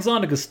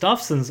Alexander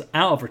Gustafsson's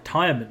out of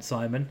retirement,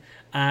 Simon,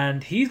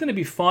 and he's going to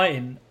be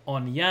fighting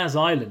on Yas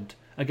Island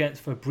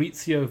against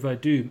Fabrizio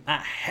Verdum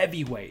at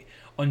heavyweight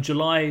on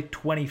July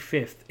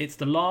 25th. It's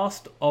the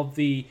last of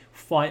the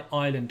Fight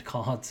Island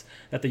cards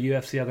that the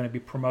UFC are going to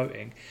be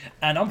promoting.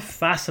 And I'm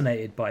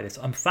fascinated by this.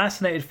 I'm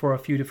fascinated for a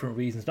few different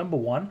reasons. Number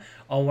one,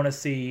 I want to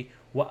see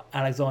what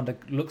Alexander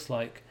looks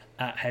like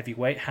at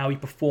heavyweight, how he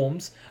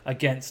performs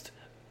against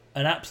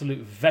an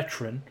absolute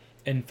veteran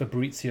in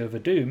Fabrizio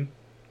Verdum.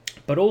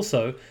 But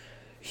also,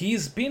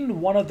 he's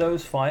been one of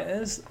those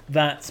fighters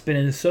that's been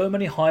in so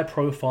many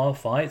high-profile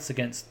fights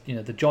against,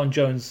 the John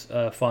Jones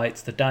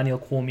fights, the Daniel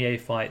Cormier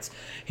fights.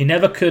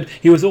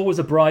 He was always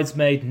a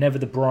bridesmaid, never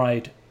the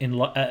bride in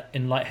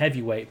light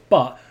heavyweight.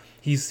 But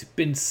he's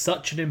been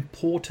such an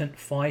important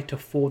fighter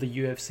for the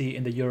UFC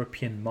in the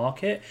European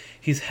market.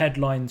 He's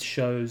headlined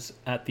shows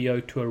at the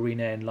O2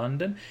 Arena in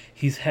London.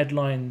 He's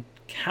headlined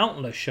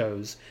countless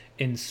shows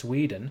in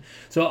Sweden.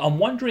 So I'm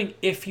wondering,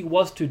 if he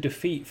was to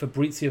defeat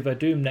Fabrizio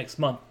Verdum next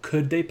month,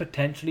 could they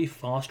potentially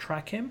fast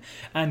track him?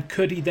 And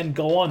could he then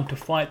go on to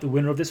fight the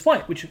winner of this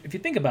fight? Which, if you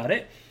think about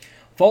it,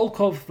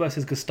 Volkov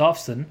versus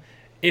Gustafsson,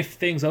 if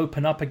things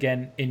open up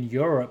again in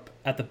Europe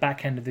at the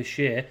back end of this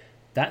year,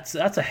 that's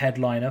a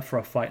headliner for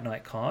a fight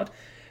night card.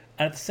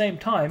 And at the same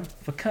time,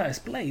 for Curtis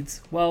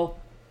Blades, well,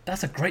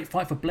 that's a great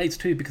fight for Blades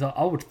too, because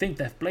I would think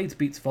that if Blades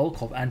beats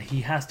Volkov and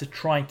he has to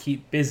try and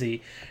keep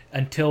busy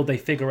until they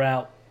figure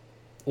out,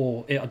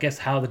 or I guess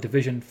how the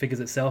division figures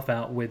itself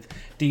out with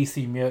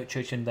DC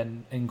Miocic and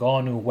then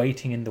Ngannou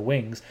waiting in the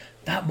wings,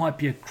 that might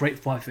be a great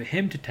fight for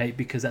him to take,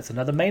 because that's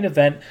another main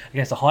event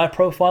against a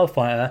high-profile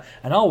fighter.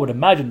 And I would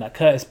imagine that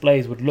Curtis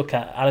Blades would look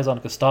at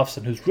Alexander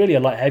Gustafsson, who's really a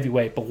light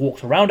heavyweight but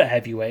walks around at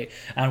heavyweight,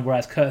 and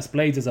whereas Curtis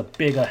Blades is a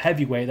bigger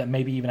heavyweight that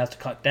maybe even has to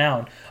cut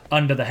down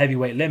under the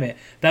heavyweight limit,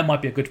 that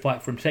might be a good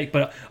fight for him to take.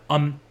 But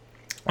I'm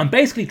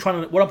basically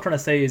what I'm trying to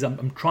say is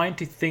I'm trying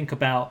to think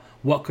about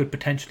what could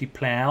potentially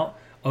play out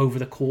over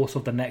the course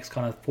of the next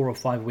kind of 4 or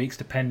 5 weeks,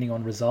 depending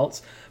on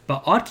results.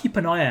 But I'd keep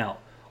an eye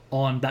out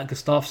on that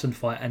Gustafsson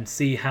fight and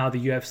see how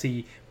the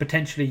UFC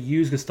potentially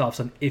use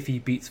Gustafsson if he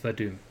beats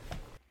Verdum.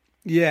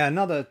 Yeah,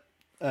 another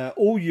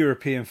all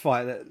European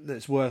fight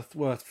that's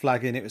worth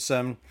flagging. It's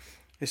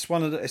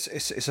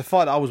it's a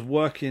fight that I was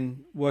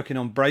working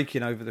on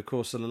breaking over the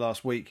course of the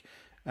last week,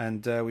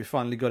 and we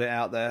finally got it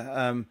out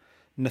there.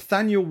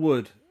 Nathaniel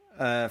Wood,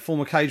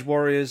 former Cage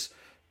Warriors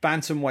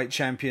bantamweight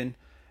champion,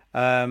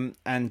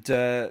 and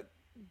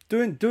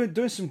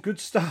doing some good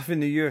stuff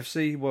in the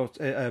UFC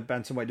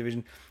bantamweight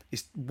division.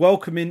 Is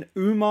welcoming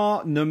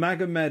Umar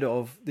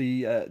Nurmagomedov,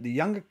 the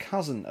younger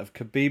cousin of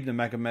Khabib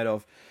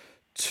Nurmagomedov,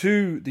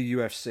 to the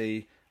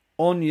UFC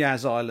on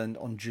Yas Island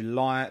on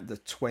July the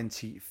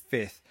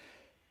 25th.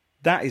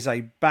 That is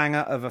a banger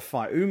of a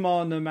fight.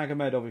 Umar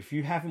Nurmagomedov, if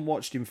you haven't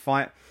watched him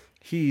fight,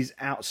 he's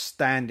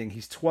outstanding.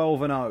 He's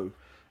 12-0.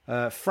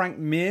 Frank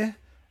Mir,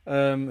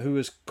 who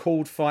has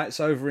called fights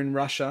over in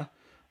Russia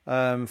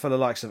for the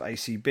likes of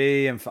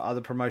ACB and for other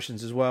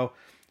promotions as well,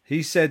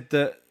 he said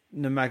that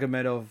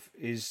Nurmagomedov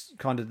is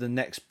kind of the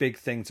next big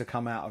thing to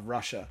come out of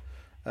Russia.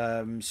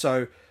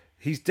 So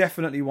he's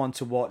definitely one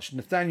to watch.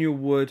 Nathaniel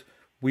Wood,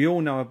 we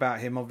all know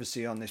about him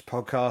obviously on this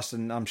podcast,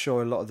 and I'm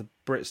sure a lot of the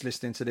Brits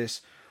listening to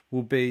this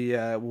will be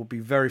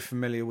very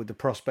familiar with the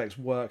prospect's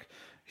work.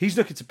 He's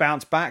looking to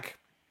bounce back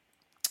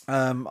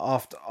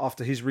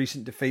after his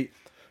recent defeat,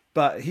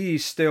 but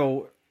he's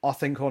still, I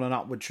think, on an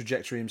upward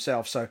trajectory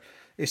himself. So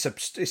it's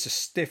a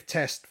stiff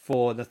test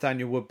for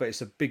Nathaniel Wood, but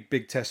it's a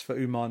big test for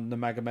Umar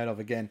Nurmagomedov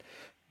again.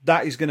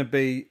 That is going to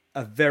be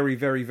a very,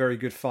 very, very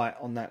good fight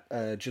on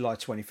that July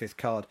 25th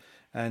card.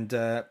 And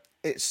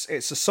it's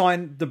a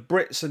sign the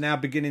Brits are now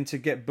beginning to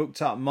get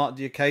booked up. Mark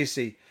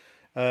Diakese,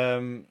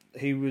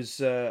 he was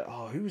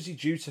who was he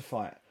due to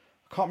fight?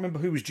 I can't remember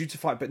who was due to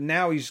fight, but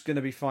now he's going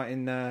to be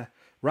fighting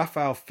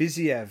Rafael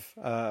Fiziev,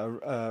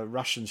 a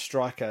Russian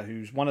striker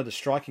who's one of the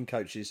striking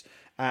coaches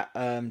at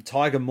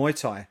Tiger Muay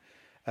Thai.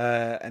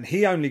 And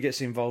he only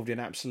gets involved in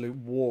absolute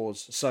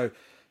wars. So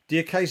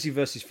Diakese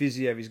versus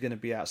Fiziev is going to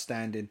be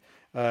outstanding.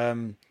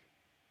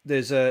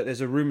 There's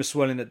a rumor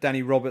swirling that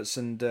Danny Roberts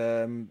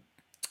and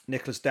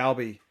Nicholas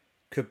Dalby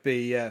could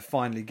be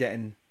finally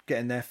getting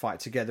their fight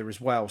together as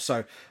well.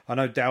 So I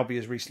know Dalby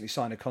has recently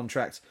signed a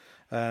contract.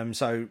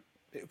 So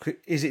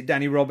is it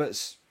Danny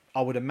Roberts?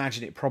 I would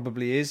imagine it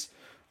probably is.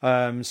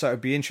 So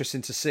it'd be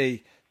interesting to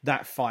see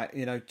that fight.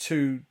 You know,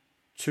 two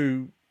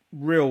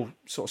real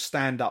sort of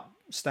stand up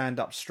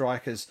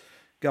strikers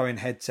going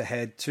head to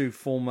head. Two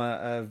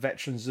former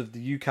veterans of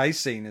the UK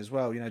scene as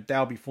well. You know,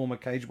 Dalby, former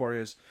Cage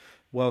Warriors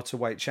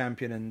welterweight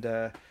champion,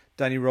 and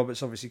Danny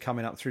Roberts obviously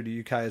coming up through the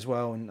UK as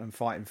well and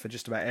fighting for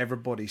just about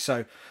everybody.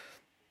 So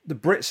the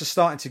Brits are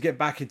starting to get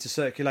back into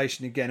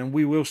circulation again, and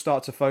we will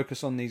start to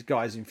focus on these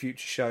guys in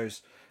future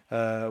shows.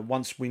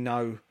 Once we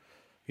know,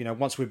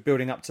 once we're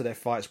building up to their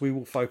fights, we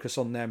will focus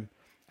on them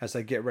as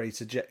they get ready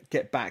to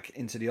get back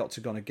into the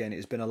octagon again.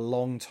 It's been a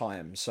long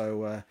time,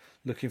 so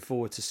looking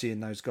forward to seeing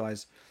those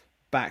guys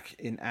back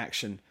in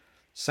action.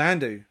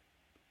 Sandu,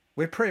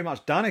 we're pretty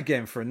much done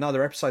again for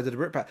another episode of the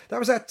Brit Pack. That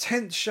was our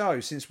 10th show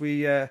since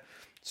we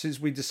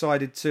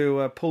decided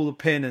to pull the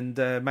pin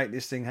and make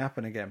this thing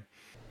happen again.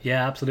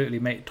 Yeah, absolutely,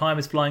 mate. Time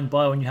is flying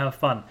by when you have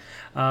fun.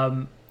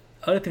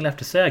 Only thing left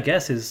to say, I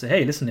guess, is,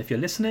 hey, listen, if you're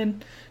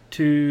listening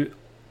to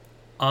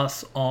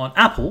us on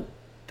Apple,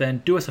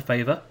 then do us a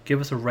favor,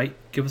 give us a rate,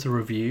 give us a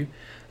review,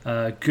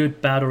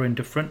 good, bad, or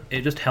indifferent.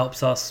 It just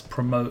helps us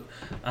promote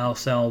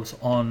ourselves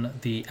on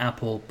the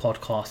Apple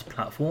podcast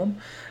platform.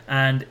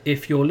 And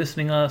if you're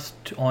listening us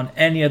on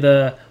any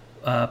other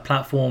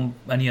platform,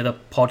 any other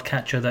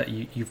podcatcher that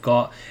you've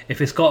got,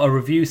 if it's got a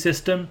review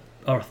system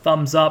or a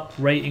thumbs up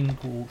rating,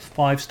 or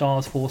 5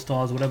 stars, 4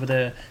 stars, whatever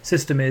the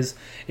system is,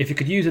 if you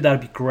could use it, that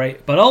would be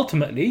great. But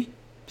ultimately,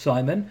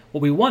 Simon,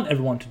 what we want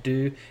everyone to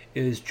do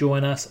is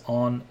join us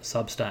on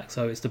Substack.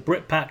 So it's the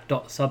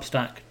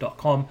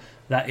britpack.substack.com.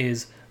 That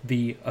is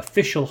the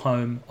official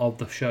home of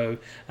the show,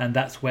 and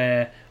that's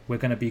where we're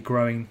going to be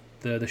growing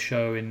the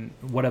show in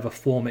whatever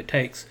form it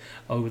takes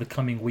over the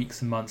coming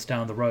weeks and months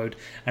down the road.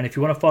 And if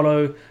you want to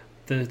follow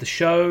the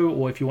show,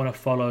 or if you want to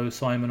follow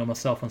Simon or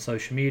myself on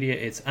social media,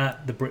 it's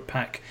at the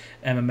Britpack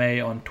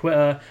MMA on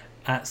Twitter,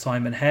 at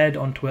Simon Head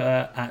on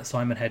Twitter, at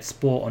Simon Head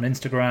Sport on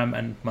Instagram,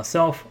 and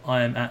myself,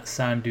 I am at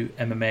Sandu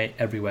MMA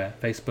everywhere: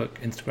 Facebook,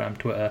 Instagram,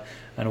 Twitter,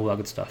 and all that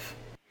good stuff.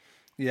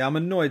 Yeah, I'm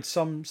annoyed.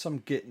 Some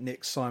git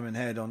nicked Simon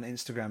Head on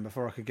Instagram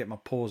before I could get my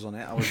paws on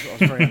it. I was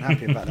very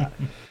unhappy about that.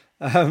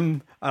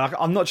 And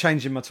I'm not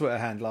changing my Twitter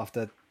handle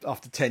after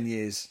 10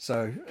 years,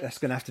 so that's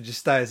going to have to just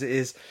stay as it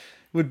is.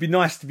 It would be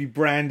nice to be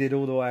branded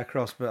all the way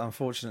across, but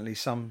unfortunately,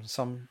 some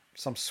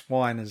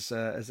swine has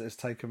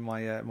taken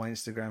my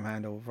Instagram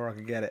handle before I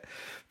could get it.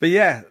 But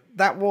yeah,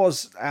 that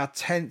was our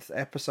 10th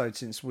episode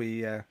since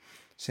we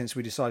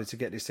decided to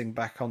get this thing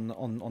back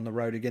on the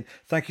road again.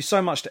 Thank you so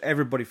much to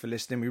everybody for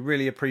listening. We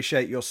really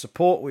appreciate your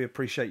support. We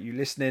appreciate you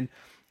listening,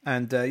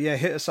 and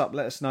hit us up.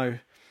 Let us know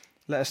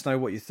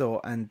what you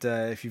thought, and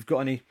if you've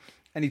got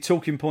any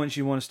talking points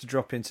you want us to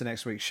drop into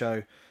next week's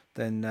show,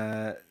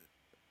 then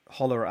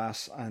holler at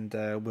us, and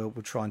we'll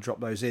try and drop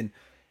those in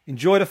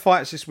enjoy the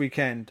fights this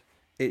weekend.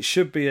 It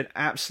should be an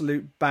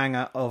absolute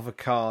banger of a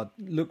card.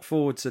 Look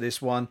forward to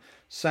this one.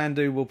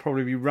 Sandu will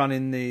probably be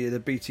running the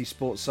BT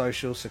Sports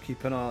Social, so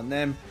keep an eye on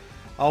them.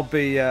 I'll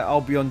be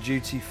on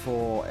duty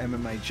for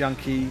MMA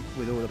Junkie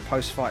with all the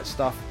post-fight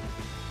stuff.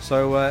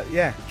 So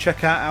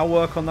check out our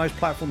work on those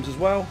platforms as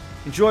well.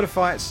 Enjoy the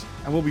fights,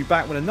 and we'll be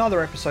back with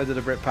another episode of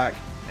the Brit Pack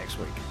next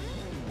week.